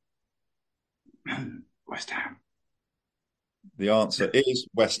answer? West Ham. The answer is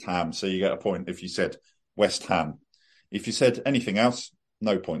West Ham. So you get a point if you said West Ham. If you said anything else,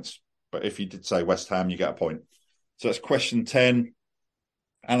 no points. But if you did say West Ham, you get a point. So that's question 10.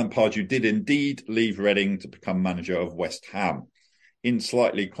 Alan Pardew did indeed leave Reading to become manager of West Ham in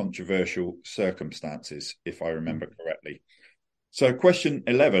slightly controversial circumstances, if I remember correctly. So question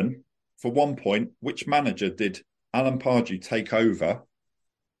 11, for 1 point, which manager did Alan Pardew take over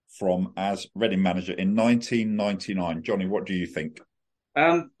from as Reading manager in 1999? Johnny, what do you think?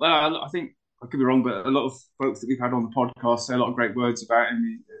 Well, I think, I could be wrong, but a lot of folks that we've had on the podcast say a lot of great words about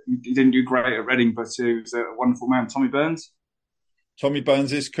him. He didn't do great at Reading, but he was a wonderful man. Tommy Burns? Tommy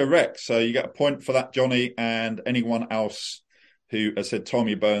Burns is correct. So you get a point for that, Johnny, and anyone else who has said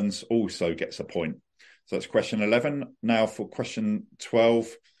Tommy Burns also gets a point. So that's question 11. Now for question 12,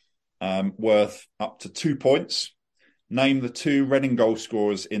 worth up to 2 points. Name the 2 Reading goal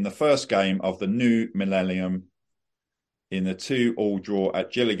scorers in the first game of the new millennium in the 2-2 draw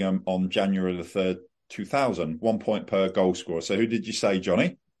at Gillingham on January the 3rd, 2000. 1 point per goal scorer. So who did you say,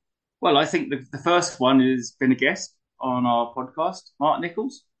 Johnny? Well, I think the first one has been a guest on our podcast, Mark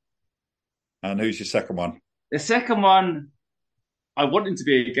Nichols. And who's your second one? The second one, I want him to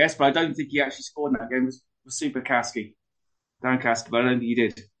be a guest, but I don't think he actually scored in that game, was Super Kasky. Dan Kasky, but I don't think he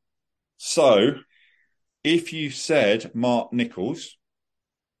did. So, if you said Mark Nichols,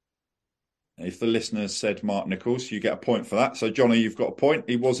 If the listeners said Mark Nichols, you get a point for that. So, Johnny, you've got a point.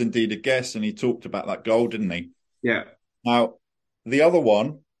 He was indeed a guest, and he talked about that goal, didn't he? Yeah. Now, the other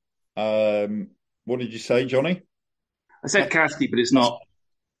one, what did you say, Johnny? I said Kasky, but it's not.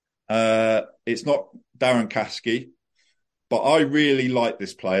 It's not Darren Kasky, but I really like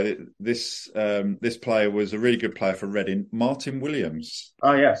this player. This player was a really good player for Reading. Martin Williams.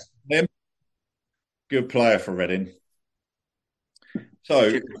 Oh, yes. Him. Good player for Reading.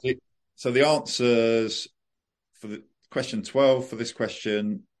 So the answers for the question 12 for this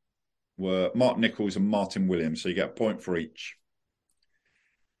question were Mark Nichols and Martin Williams. So you get a point for each.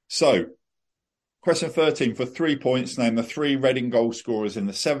 So question 13 for 3 points. Name the 3 Reading goal scorers in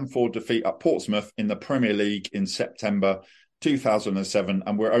the 7-4 defeat at Portsmouth in the Premier League in September 2007.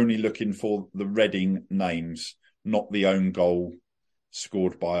 And we're only looking for the Reading names, not the own goal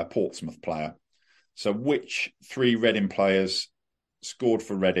scored by a Portsmouth player. So which 3 Reading players scored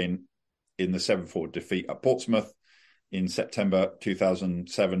for Reading in the 7-4 defeat at Portsmouth in September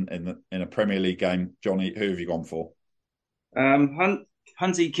 2007 in a Premier League game? Johnny, who have you gone for?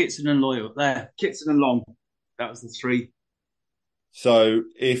 Hunty, Kitson and Loyal. There, Kitson and Long. That was the 3. So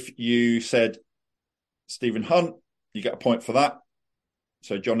if you said Stephen Hunt, you get a point for that.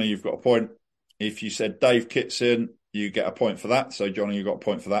 So Johnny, you've got a point. If you said Dave Kitson, you get a point for that. So Johnny, you got a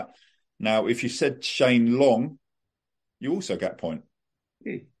point for that. Now, if you said Shane Long, you also get a point.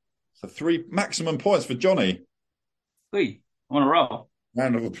 Yeah. So 3 maximum points for Johnny. 3 on a roll.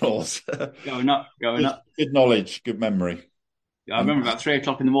 Round of applause. Going up. Good knowledge, good memory. Yeah, I remember about 3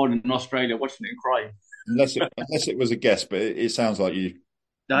 o'clock in the morning in Australia watching it and crying. Unless it was a guess, but it sounds like you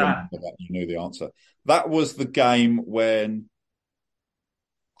knew the answer. That was the game when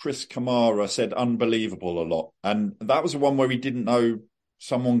Chris Kamara said unbelievable a lot. And that was the one where he didn't know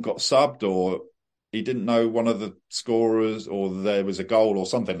someone got subbed, or he didn't know one of the scorers, or there was a goal or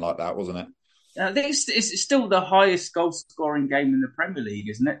something like that, wasn't it? I think it's still the highest goal scoring game in the Premier League,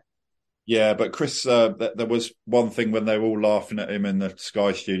 isn't it? Yeah, but Chris, there was one thing when they were all laughing at him in the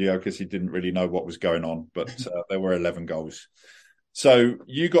Sky studio because he didn't really know what was going on, but there were 11 goals. So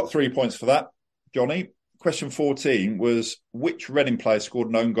you got 3 points for that, Johnny. Question 14 was, which Reading player scored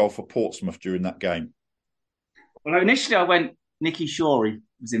an own goal for Portsmouth during that game? Well, initially I went Nicky Shorey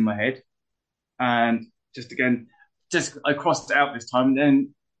was in my head. And I crossed it out this time. And then,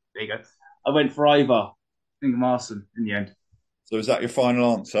 there you go. I went for Ivar Ingemarson in the end. So is that your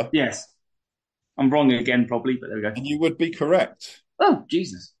final answer? Yes. I'm wrong again, probably, but there we go. And you would be correct. Oh,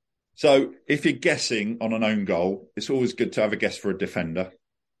 Jesus. So if you're guessing on an own goal, it's always good to have a guess for a defender.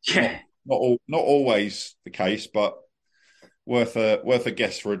 Yeah. Not always the case, but worth a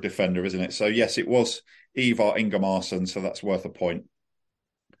guess for a defender, isn't it? So yes, it was Ivar Ingemarson, so that's worth a point.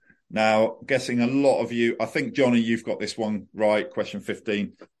 Now, guessing a lot of you, I think, Johnny, you've got this one right, question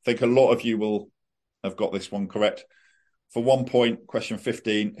 15. I think a lot of you will have got this one correct. For 1 point, question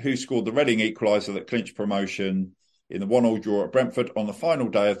 15, who scored the Reading equaliser that clinched promotion in the 1-1 draw at Brentford on the final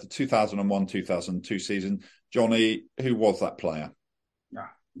day of the 2001-2002 season? Johnny, who was that player?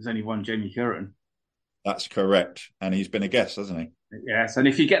 There's only one, Jamie Curran. That's correct. And he's been a guest, hasn't he? Yes, and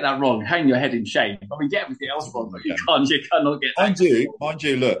if you get that wrong, hang your head in shame. I mean, get everything else wrong, but you cannot get that. Mind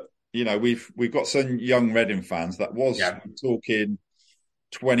you, look, you know, we've got some young Reading fans. That was talking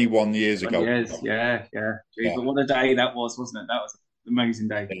 21 years ago. Years, yeah. Jeez, but what a day that was, wasn't it? That was an amazing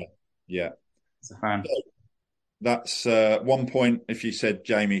day. Yeah. As a fan. That's 1 point if you said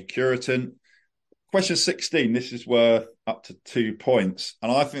Jamie Curran. Question 16, this is worth up to 2 points.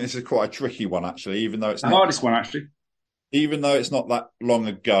 And I think this is quite a tricky one, actually, even though it's the hardest one, actually. Even though it's not that long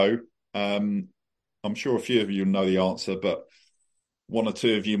ago. I'm sure a few of you know the answer, but one or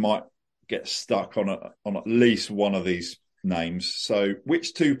two of you might get stuck on at least one of these names. So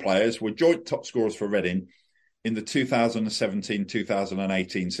which 2 players were joint top scorers for Reading in the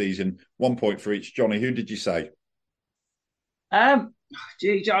 2017-2018 season? 1 point for each. Johnny, who did you say? I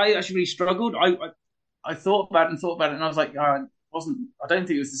actually really struggled. I thought about it, and I was like, I don't think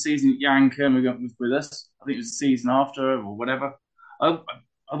it was the season Jan Kermorgant was with us. I think it was the season after or whatever. I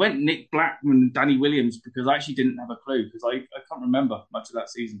went Nick Blackman and Danny Williams because I actually didn't have a clue because I can't remember much of that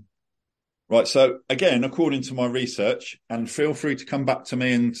season. Right, so again, according to my research, and feel free to come back to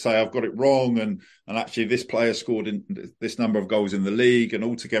me and say I've got it wrong, and actually this player scored in this number of goals in the league, and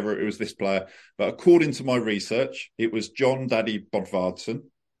altogether it was this player. But according to my research, it was John Daddy Bodvarsson.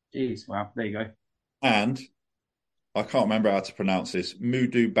 Jeez, wow, there you go. And I can't remember how to pronounce this,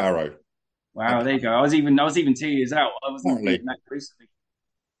 Mudu Barrow. Wow, there you go. I was even 2 years out. I wasn't reading that recently.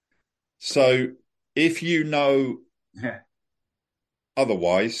 So if you know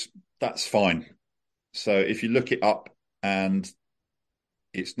otherwise, that's fine. So if you look it up and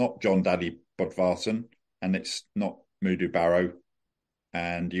it's not John Daddy Bodvarsson, and it's not Mudu Barrow,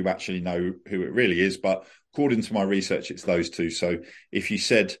 and you actually know who it really is. But according to my research, it's those two. So if you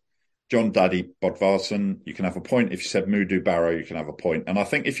said John Daddy Bodvarsson, you can have a point. If you said Mudu Barrow, you can have a point. And I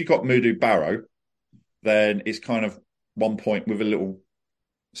think if you got Mudu Barrow, then it's kind of 1 point with a little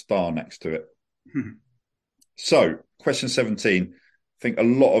star next to it. So, question 17. I think a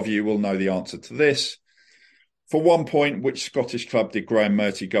lot of you will know the answer to this. For 1 point, which Scottish club did Graham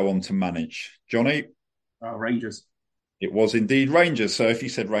Murty go on to manage? Johnny? Rangers. It was indeed Rangers. So if you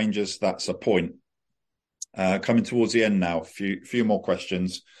said Rangers, that's a point. Coming towards the end now, a few more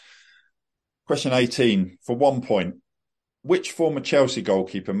questions. Question 18. For 1 point, which former Chelsea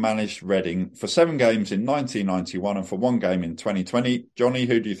goalkeeper managed Reading for 7 games in 1991 and for 1 game in 2020? Johnny,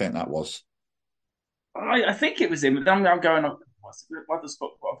 who do you think that was? I think it was him. I'm going on.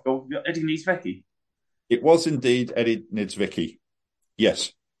 Eddie Niedzwiecki. It was indeed Eddie Niedzwiecki.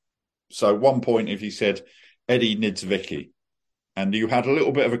 Yes. So 1 point if you said Eddie Niedzwiecki. And you had a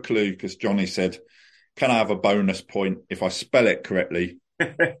little bit of a clue because Johnny said, can I have a bonus point if I spell it correctly?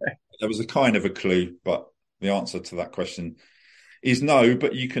 There was a kind of a clue, but the answer to that question is no,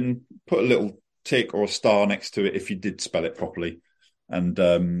 but you can put a little tick or a star next to it if you did spell it properly. And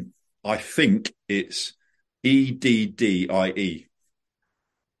I think it's Eddie.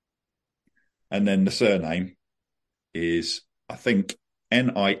 And then the surname is, I think,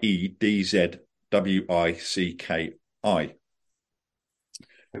 Niedzwicki.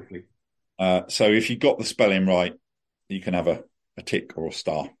 Hopefully. So if you got the spelling right, you can have a tick or a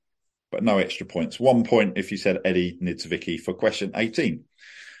star, but no extra points. 1 point if you said Eddie Niedzwiecki for question 18.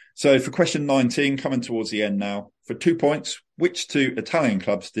 So for question 19, coming towards the end now, for 2 points, which 2 Italian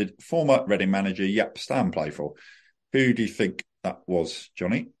clubs did former Reading manager Jaap Stam play for? Who do you think that was,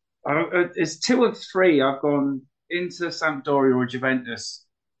 Johnny? It's 2 of 3. I've gone Inter, Sampdoria or Juventus.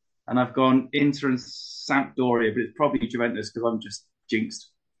 And I've gone Inter and Sampdoria, but it's probably Juventus because I'm just jinxed.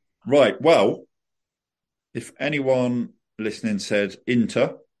 Right. Well, if anyone listening said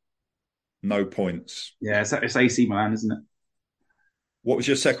Inter, no points. Yeah, it's AC Milan, isn't it? What was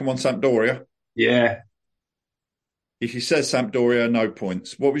your second one, Sampdoria? Yeah. If you said Sampdoria, no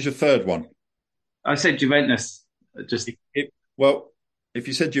points. What was your third one? I said Juventus. If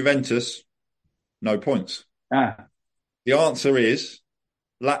you said Juventus, no points. The answer is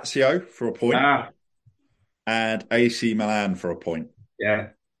Lazio for a point and AC Milan for a point. Yeah.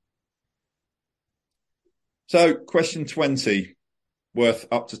 So, question 20, worth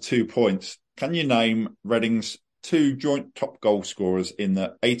up to 2 points. Can you name Reading's 2 joint top goal scorers in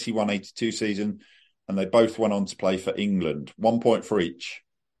the 81-82 season? And they both went on to play for England. 1 point for each.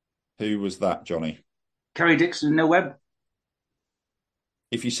 Who was that, Johnny? Kerry Dixon and Neil Webb.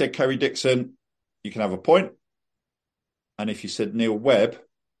 If you said Kerry Dixon, you can have a point. And if you said Neil Webb,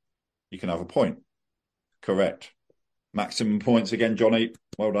 you can have a point. Correct. Maximum points again, Johnny.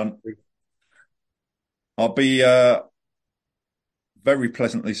 Well done. I'll be very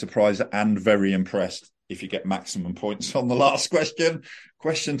pleasantly surprised and very impressed if you get maximum points on the last question.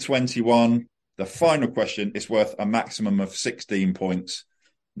 Question 21, the final question, is worth a maximum of 16 points.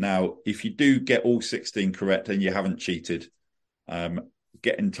 Now, if you do get all 16 correct and you haven't cheated,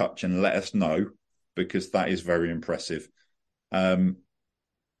 get in touch and let us know, because that is very impressive. Now,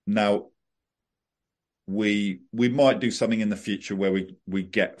 we might do something in the future where we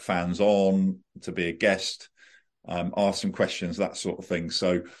get fans on to be a guest, ask some questions, that sort of thing.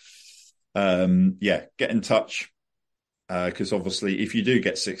 So, get in touch, because obviously if you do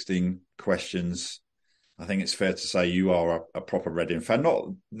get 16 questions, I think it's fair to say you are a proper Reading fan. Not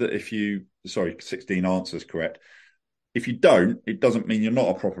that 16 answers correct. If you don't, it doesn't mean you're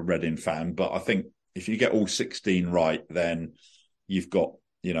not a proper Reading fan, but I think if you get all 16 right, then you've got,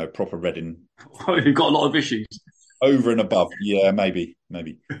 proper Reading. You've got a lot of issues. Over and above. Yeah, maybe.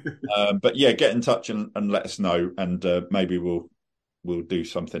 But yeah, get in touch and let us know. And maybe we'll do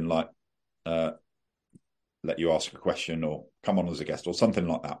something like let you ask a question or come on as a guest or something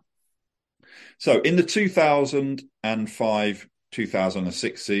like that. So in the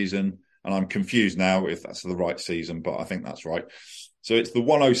 2005-2006 season, and I'm confused now if that's the right season, but I think that's right. So it's the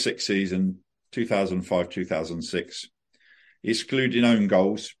 106 season, 2005-2006. Excluding own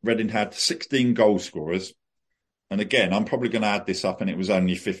goals, Reading had 16 goal scorers. And again, I'm probably going to add this up and it was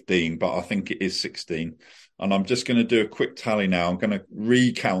only 15, but I think it is 16. And I'm just going to do a quick tally now. I'm going to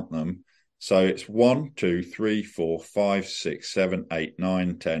recount them. So it's 1, 2, 3, 4, 5, 6, 7, 8,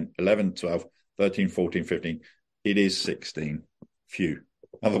 9, 10, 11, 12, 13, 14, 15. It is 16. Phew.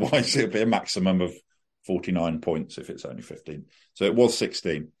 Otherwise, it'll be a maximum of 49 points if it's only 15. So it was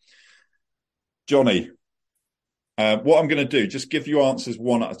 16. Johnny, What I'm going to do, just give you answers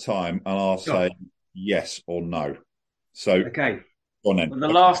one at a time, and I'll Sure. say yes or no. So, Okay. go on then. Well, the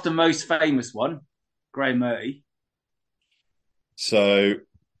last and most famous one, Graham Murty. So,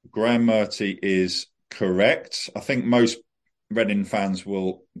 Graham Murty is correct. I think most Reading fans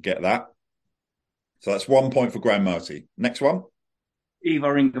will get that. So that's 1 point for Graham Murty. Next one.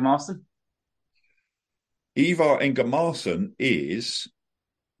 Ivar Ingemarson. Ivar Ingemarson is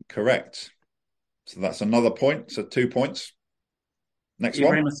correct. So that's another point. So 2 points. Next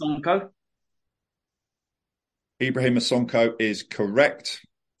Ibrahim one. Sonko. Ibrahim Sonko is correct.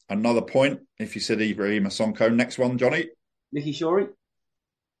 Another point if you said Ibrahim Sonko. Next one, Johnny. Nicky Shorey.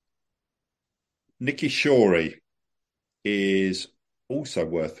 Nicky Shorey is also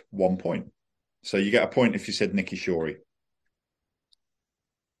worth 1 point. So you get a point if you said Nicky Shorey.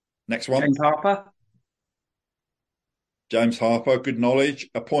 Next one. James Harper. James Harper, good knowledge.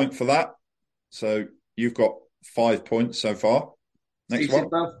 A point for that. So you've got 5 points so far. Next Steve one.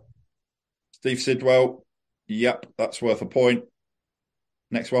 Sidwell. Steve Sidwell. Yep, that's worth a point.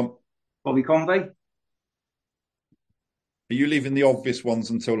 Next one. Bobby Convey. Are you leaving the obvious ones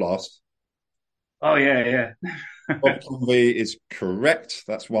until last? Oh, yeah. Bob Convey is correct.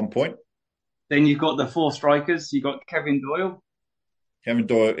 That's 1 point. Then you've got the 4 strikers. You've got Kevin Doyle. Kevin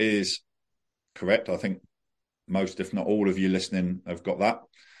Doyle is correct. I think most, if not all of you listening have got that.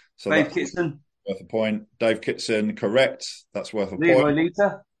 So Dave that's Kitson. worth a point. Dave Kitson, correct. That's worth a Leroy point.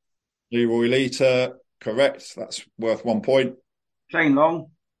 Lita. Leroy Lita, correct. That's worth 1 point. Shane Long.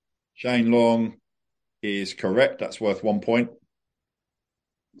 Shane Long is correct. That's worth 1 point.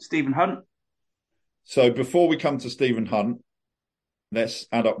 Stephen Hunt. So before we come to Stephen Hunt, let's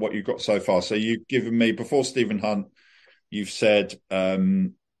add up what you've got so far. So you've given me, before Stephen Hunt, you've said,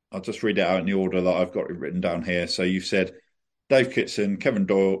 I'll just read it out in the order that I've got it written down here. So you've said Dave Kitson, Kevin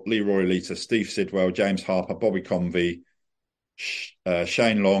Doyle, Leroy Lita, Steve Sidwell, James Harper, Bobby Convey,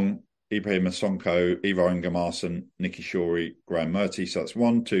 Shane Long, Ibrahim Sonko, Ivar Ingemarson, Nicky Shorey, Graham Murty. So that's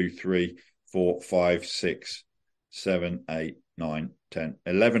 1, 2, 3, 4, 5, 6, 7, 8, 9, 10,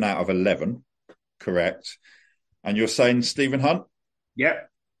 11 out of 11. Correct. And you're saying Stephen Hunt? Yep.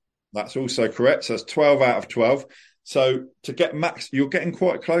 That's also correct. So that's 12 out of 12. So to get max, you're getting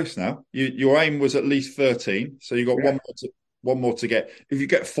quite close now. Your aim was at least 13. So you've got one more to get. If you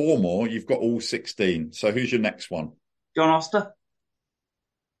get 4 more, you've got all 16. So who's your next one? John Oster.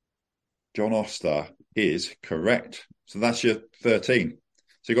 John Oster is correct. So that's your 13.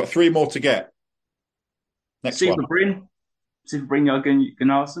 So you've got 3 more to get. Next Super one. Bryn. Super Brynjar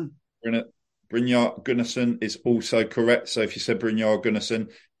Gunnarsson. Brynjar Gunnarsson is also correct. So if you said Brynjar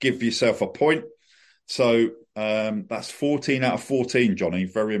Gunnarsson, give yourself a point. So that's 14 out of 14, Johnny.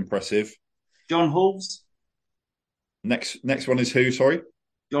 Very impressive. John Halls. Next one is who, sorry?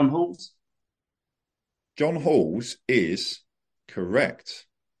 John Halls. John Halls is correct.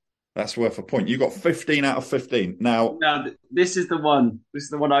 That's worth a point. You got 15 out of 15. Now this is the one. This is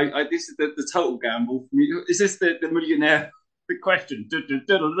the one. This is the total gamble. Is this the millionaire? The question.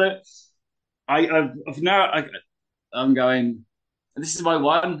 I'm going. This is my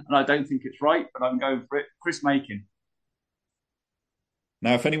one, and I don't think it's right, but I'm going for it. Chris Makin.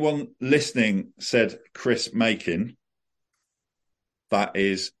 Now, if anyone listening said Chris Makin, that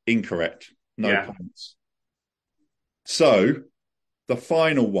is incorrect. No points. So the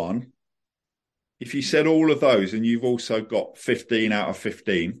final one, if you said all of those and you've also got 15 out of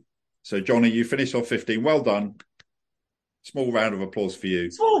 15. So, Johnny, you finished off 15. Well done. Small round of applause for you.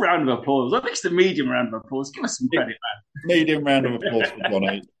 Small round of applause. At least a medium round of applause. Give us some credit, man. Medium round of applause for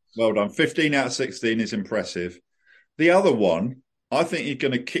Johnny. Well done. 15 out of 16 is impressive. The other one, I think you're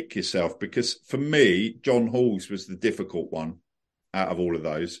going to kick yourself because for me, John Halls was the difficult one out of all of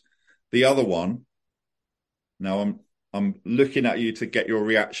those. The other one, now I'm looking at you to get your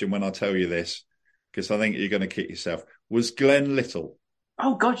reaction when I tell you this because I think you're going to kick yourself, was Glenn Little.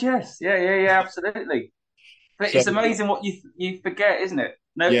 Oh, God, yes. Yeah, absolutely. But it's amazing what you forget, isn't it?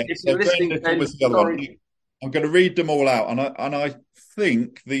 No, yeah, if you're listening, then sorry. I'm going to read them all out, and I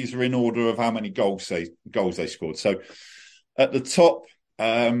think these are in order of how many goals they scored. So at the top,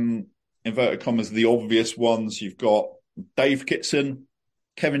 inverted commas, the obvious ones, you've got Dave Kitson,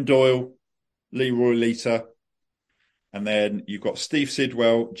 Kevin Doyle, Leroy Lita, and then you've got Steve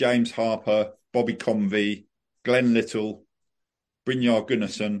Sidwell, James Harper, Bobby Convey, Glenn Little, Brynjar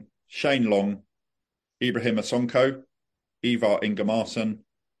Gunnarsson, Shane Long, Ibrahim Sonko, Ivar Ingemarson,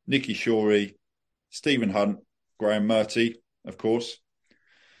 Nicky Shorey, Stephen Hunt, Graham Murty, of course,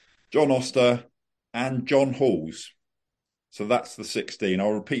 John Oster, and John Halls. So that's the 16.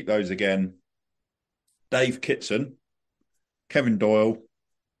 I'll repeat those again. Dave Kitson, Kevin Doyle,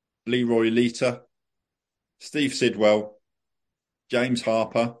 Leroy Lita, Steve Sidwell, James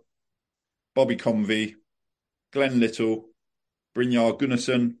Harper, Bobby Convey, Glenn Little, Brynjar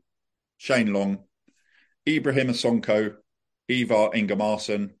Gunnarsson, Shane Long, Ibrahim Asonko, Ivar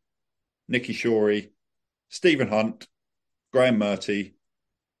Ingemarson, Nicky Shorey, Stephen Hunt, Graham Murty,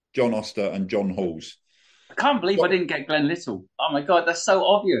 John Oster and John Halls. I can't believe I didn't get Glenn Little. Oh my God, that's so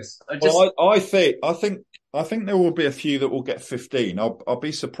obvious. I think there will be a few that will get 15. I'll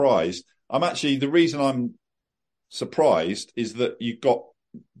be surprised. The reason I'm surprised is that you got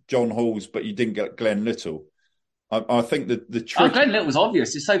John Halls, but you didn't get Glenn Little. I think that the trick. Glenn Little was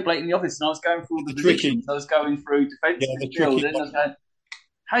obvious. It's so blatantly obvious. And I was going through all the positions. I was going through defensive midfield. And I was going,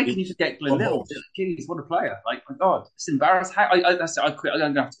 how can you forget Glenn Little? Jeez, what a player! Like, my God, it's embarrassing. I quit. I'm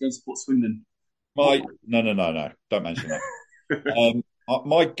going to have to go and support Swindon. No. Don't mention that.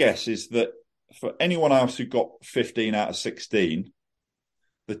 My guess is that for anyone else who got 15 out of 16,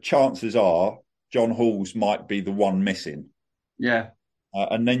 the chances are John Halls might be the one missing. Yeah.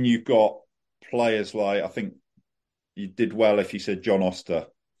 And then you've got players like, I think you did well if you said John Oster.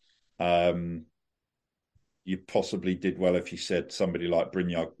 You possibly did well if you said somebody like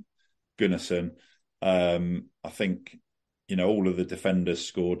Brynjar Gunnarsson. I think, all of the defenders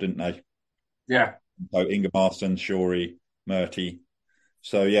scored, didn't they? Yeah. So Ingemarson, Shorey, Murty.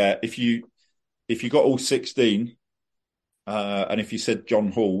 So yeah, if you got all 16, and if you said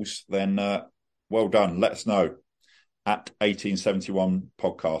John Halls, then well done. Let us know at 1871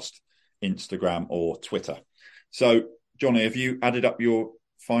 podcast, Instagram or Twitter. So Johnny, have you added up your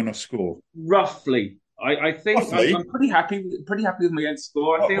final score? Roughly. I think I'm pretty happy with my end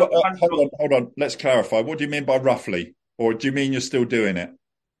score. I think hold on. Let's clarify. What do you mean by roughly? Or do you mean you're still doing it?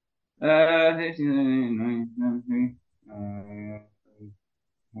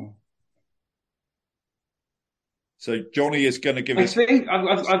 So Johnny is going to give us... I think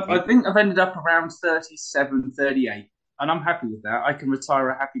I've ended up around 37, 38, and I'm happy with that. I can retire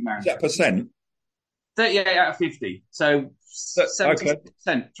a happy man. Is that percent? 38 out of 50. So 70%,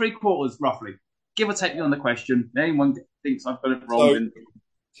 okay. 3/4 roughly. Give or take me on the question. Anyone thinks I've got it wrong.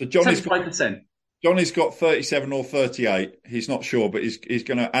 So Johnny's 75%. Johnny's got 37 or 38. He's not sure, but he's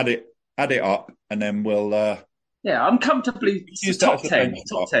going to add it up, and then we'll... I'm comfortably top 10.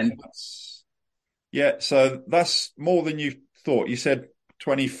 Top 10. Yeah, so that's more than you thought. You said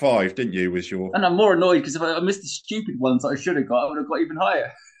 25, didn't you, was your... And I'm more annoyed because if I missed the stupid ones that I should have got, I would have got even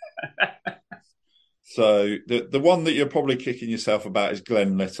higher. So the one that you're probably kicking yourself about is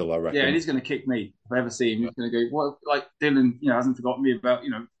Glenn Little, I reckon. Yeah, and he's going to kick me if I ever see him. He's going to go, well, like Dylan, hasn't forgotten me about,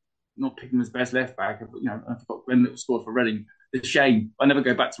 not picking his best left back. I forgot Glenn Little scored for Reading. It's a shame. I never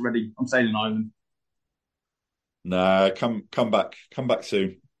go back to Reading. I'm staying in Ireland. Nah, come back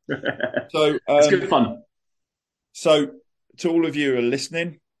soon. So it's good fun. So to all of you who are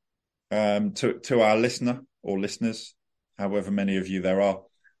listening, to our listener or listeners, however many of you there are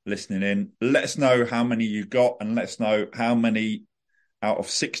listening in, let us know how many you got, and let us know how many out of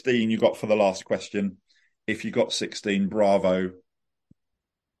 16 you got for the last question. If you got 16, bravo.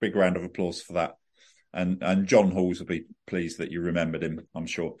 Big round of applause for that. And John Halls will be pleased that you remembered him, I'm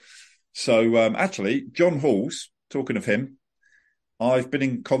sure. So actually, John Halls, talking of him, I've been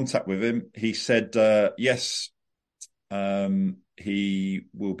in contact with him. He said, yes, he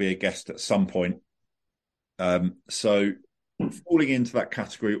will be a guest at some point. So falling into that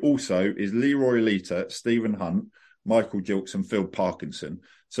category also is Leroy Lita, Stephen Hunt, Michael Gilks and Phil Parkinson.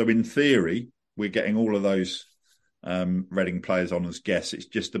 So in theory, we're getting all of those Reading players on as guests. It's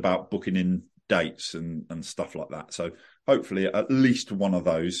just about booking in dates and stuff like that. So hopefully at least one of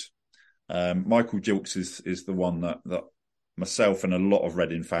those. Michael Gilks is the one that myself and a lot of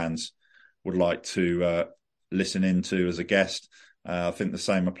Reading fans would like to listen into as a guest. I think the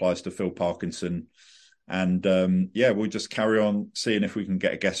same applies to Phil Parkinson. And we'll just carry on seeing if we can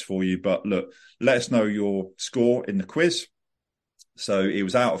get a guest for you. But look, let us know your score in the quiz. So it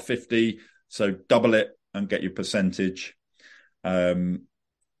was out of 50. So double it and get your percentage. And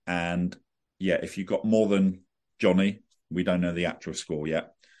if you got more than Johnny, we don't know the actual score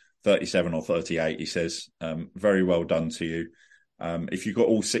yet. 37 or 38, he says. Very well done to you. If you got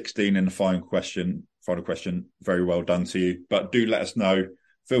all 16 in the final question, very well done to you. But do let us know.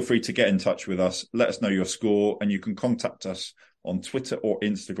 Feel free to get in touch with us. Let us know your score, and you can contact us on Twitter or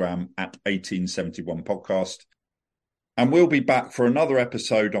Instagram at 1871 podcast. And we'll be back for another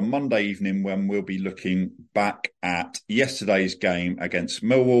episode on Monday evening when we'll be looking back at yesterday's game against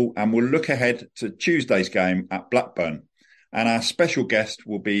Millwall, and we'll look ahead to Tuesday's game at Blackburn. And our special guest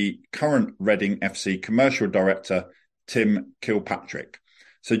will be current Reading FC Commercial Director, Tim Kilpatrick.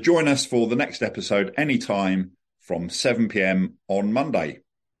 So join us for the next episode anytime from 7 p.m. on Monday.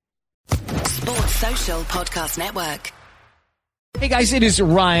 Sports Social Podcast Network. Hey guys, it is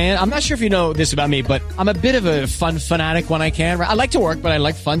Ryan. I'm not sure if you know this about me, but I'm a bit of a fun fanatic when I can. I like to work, but I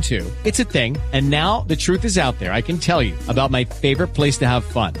like fun too. It's a thing. And now the truth is out there. I can tell you about my favorite place to have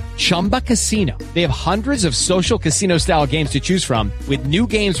fun. Chumba Casino. They have hundreds of social casino style games to choose from with new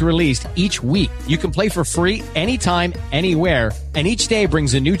games released each week. You can play for free anytime, anywhere. And each day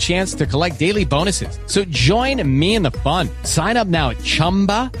brings a new chance to collect daily bonuses. So join me in the fun. Sign up now at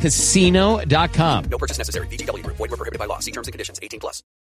ChumbaCasino.com. No purchase necessary. VGW Group. Void where prohibited by law. See terms and conditions. 18+.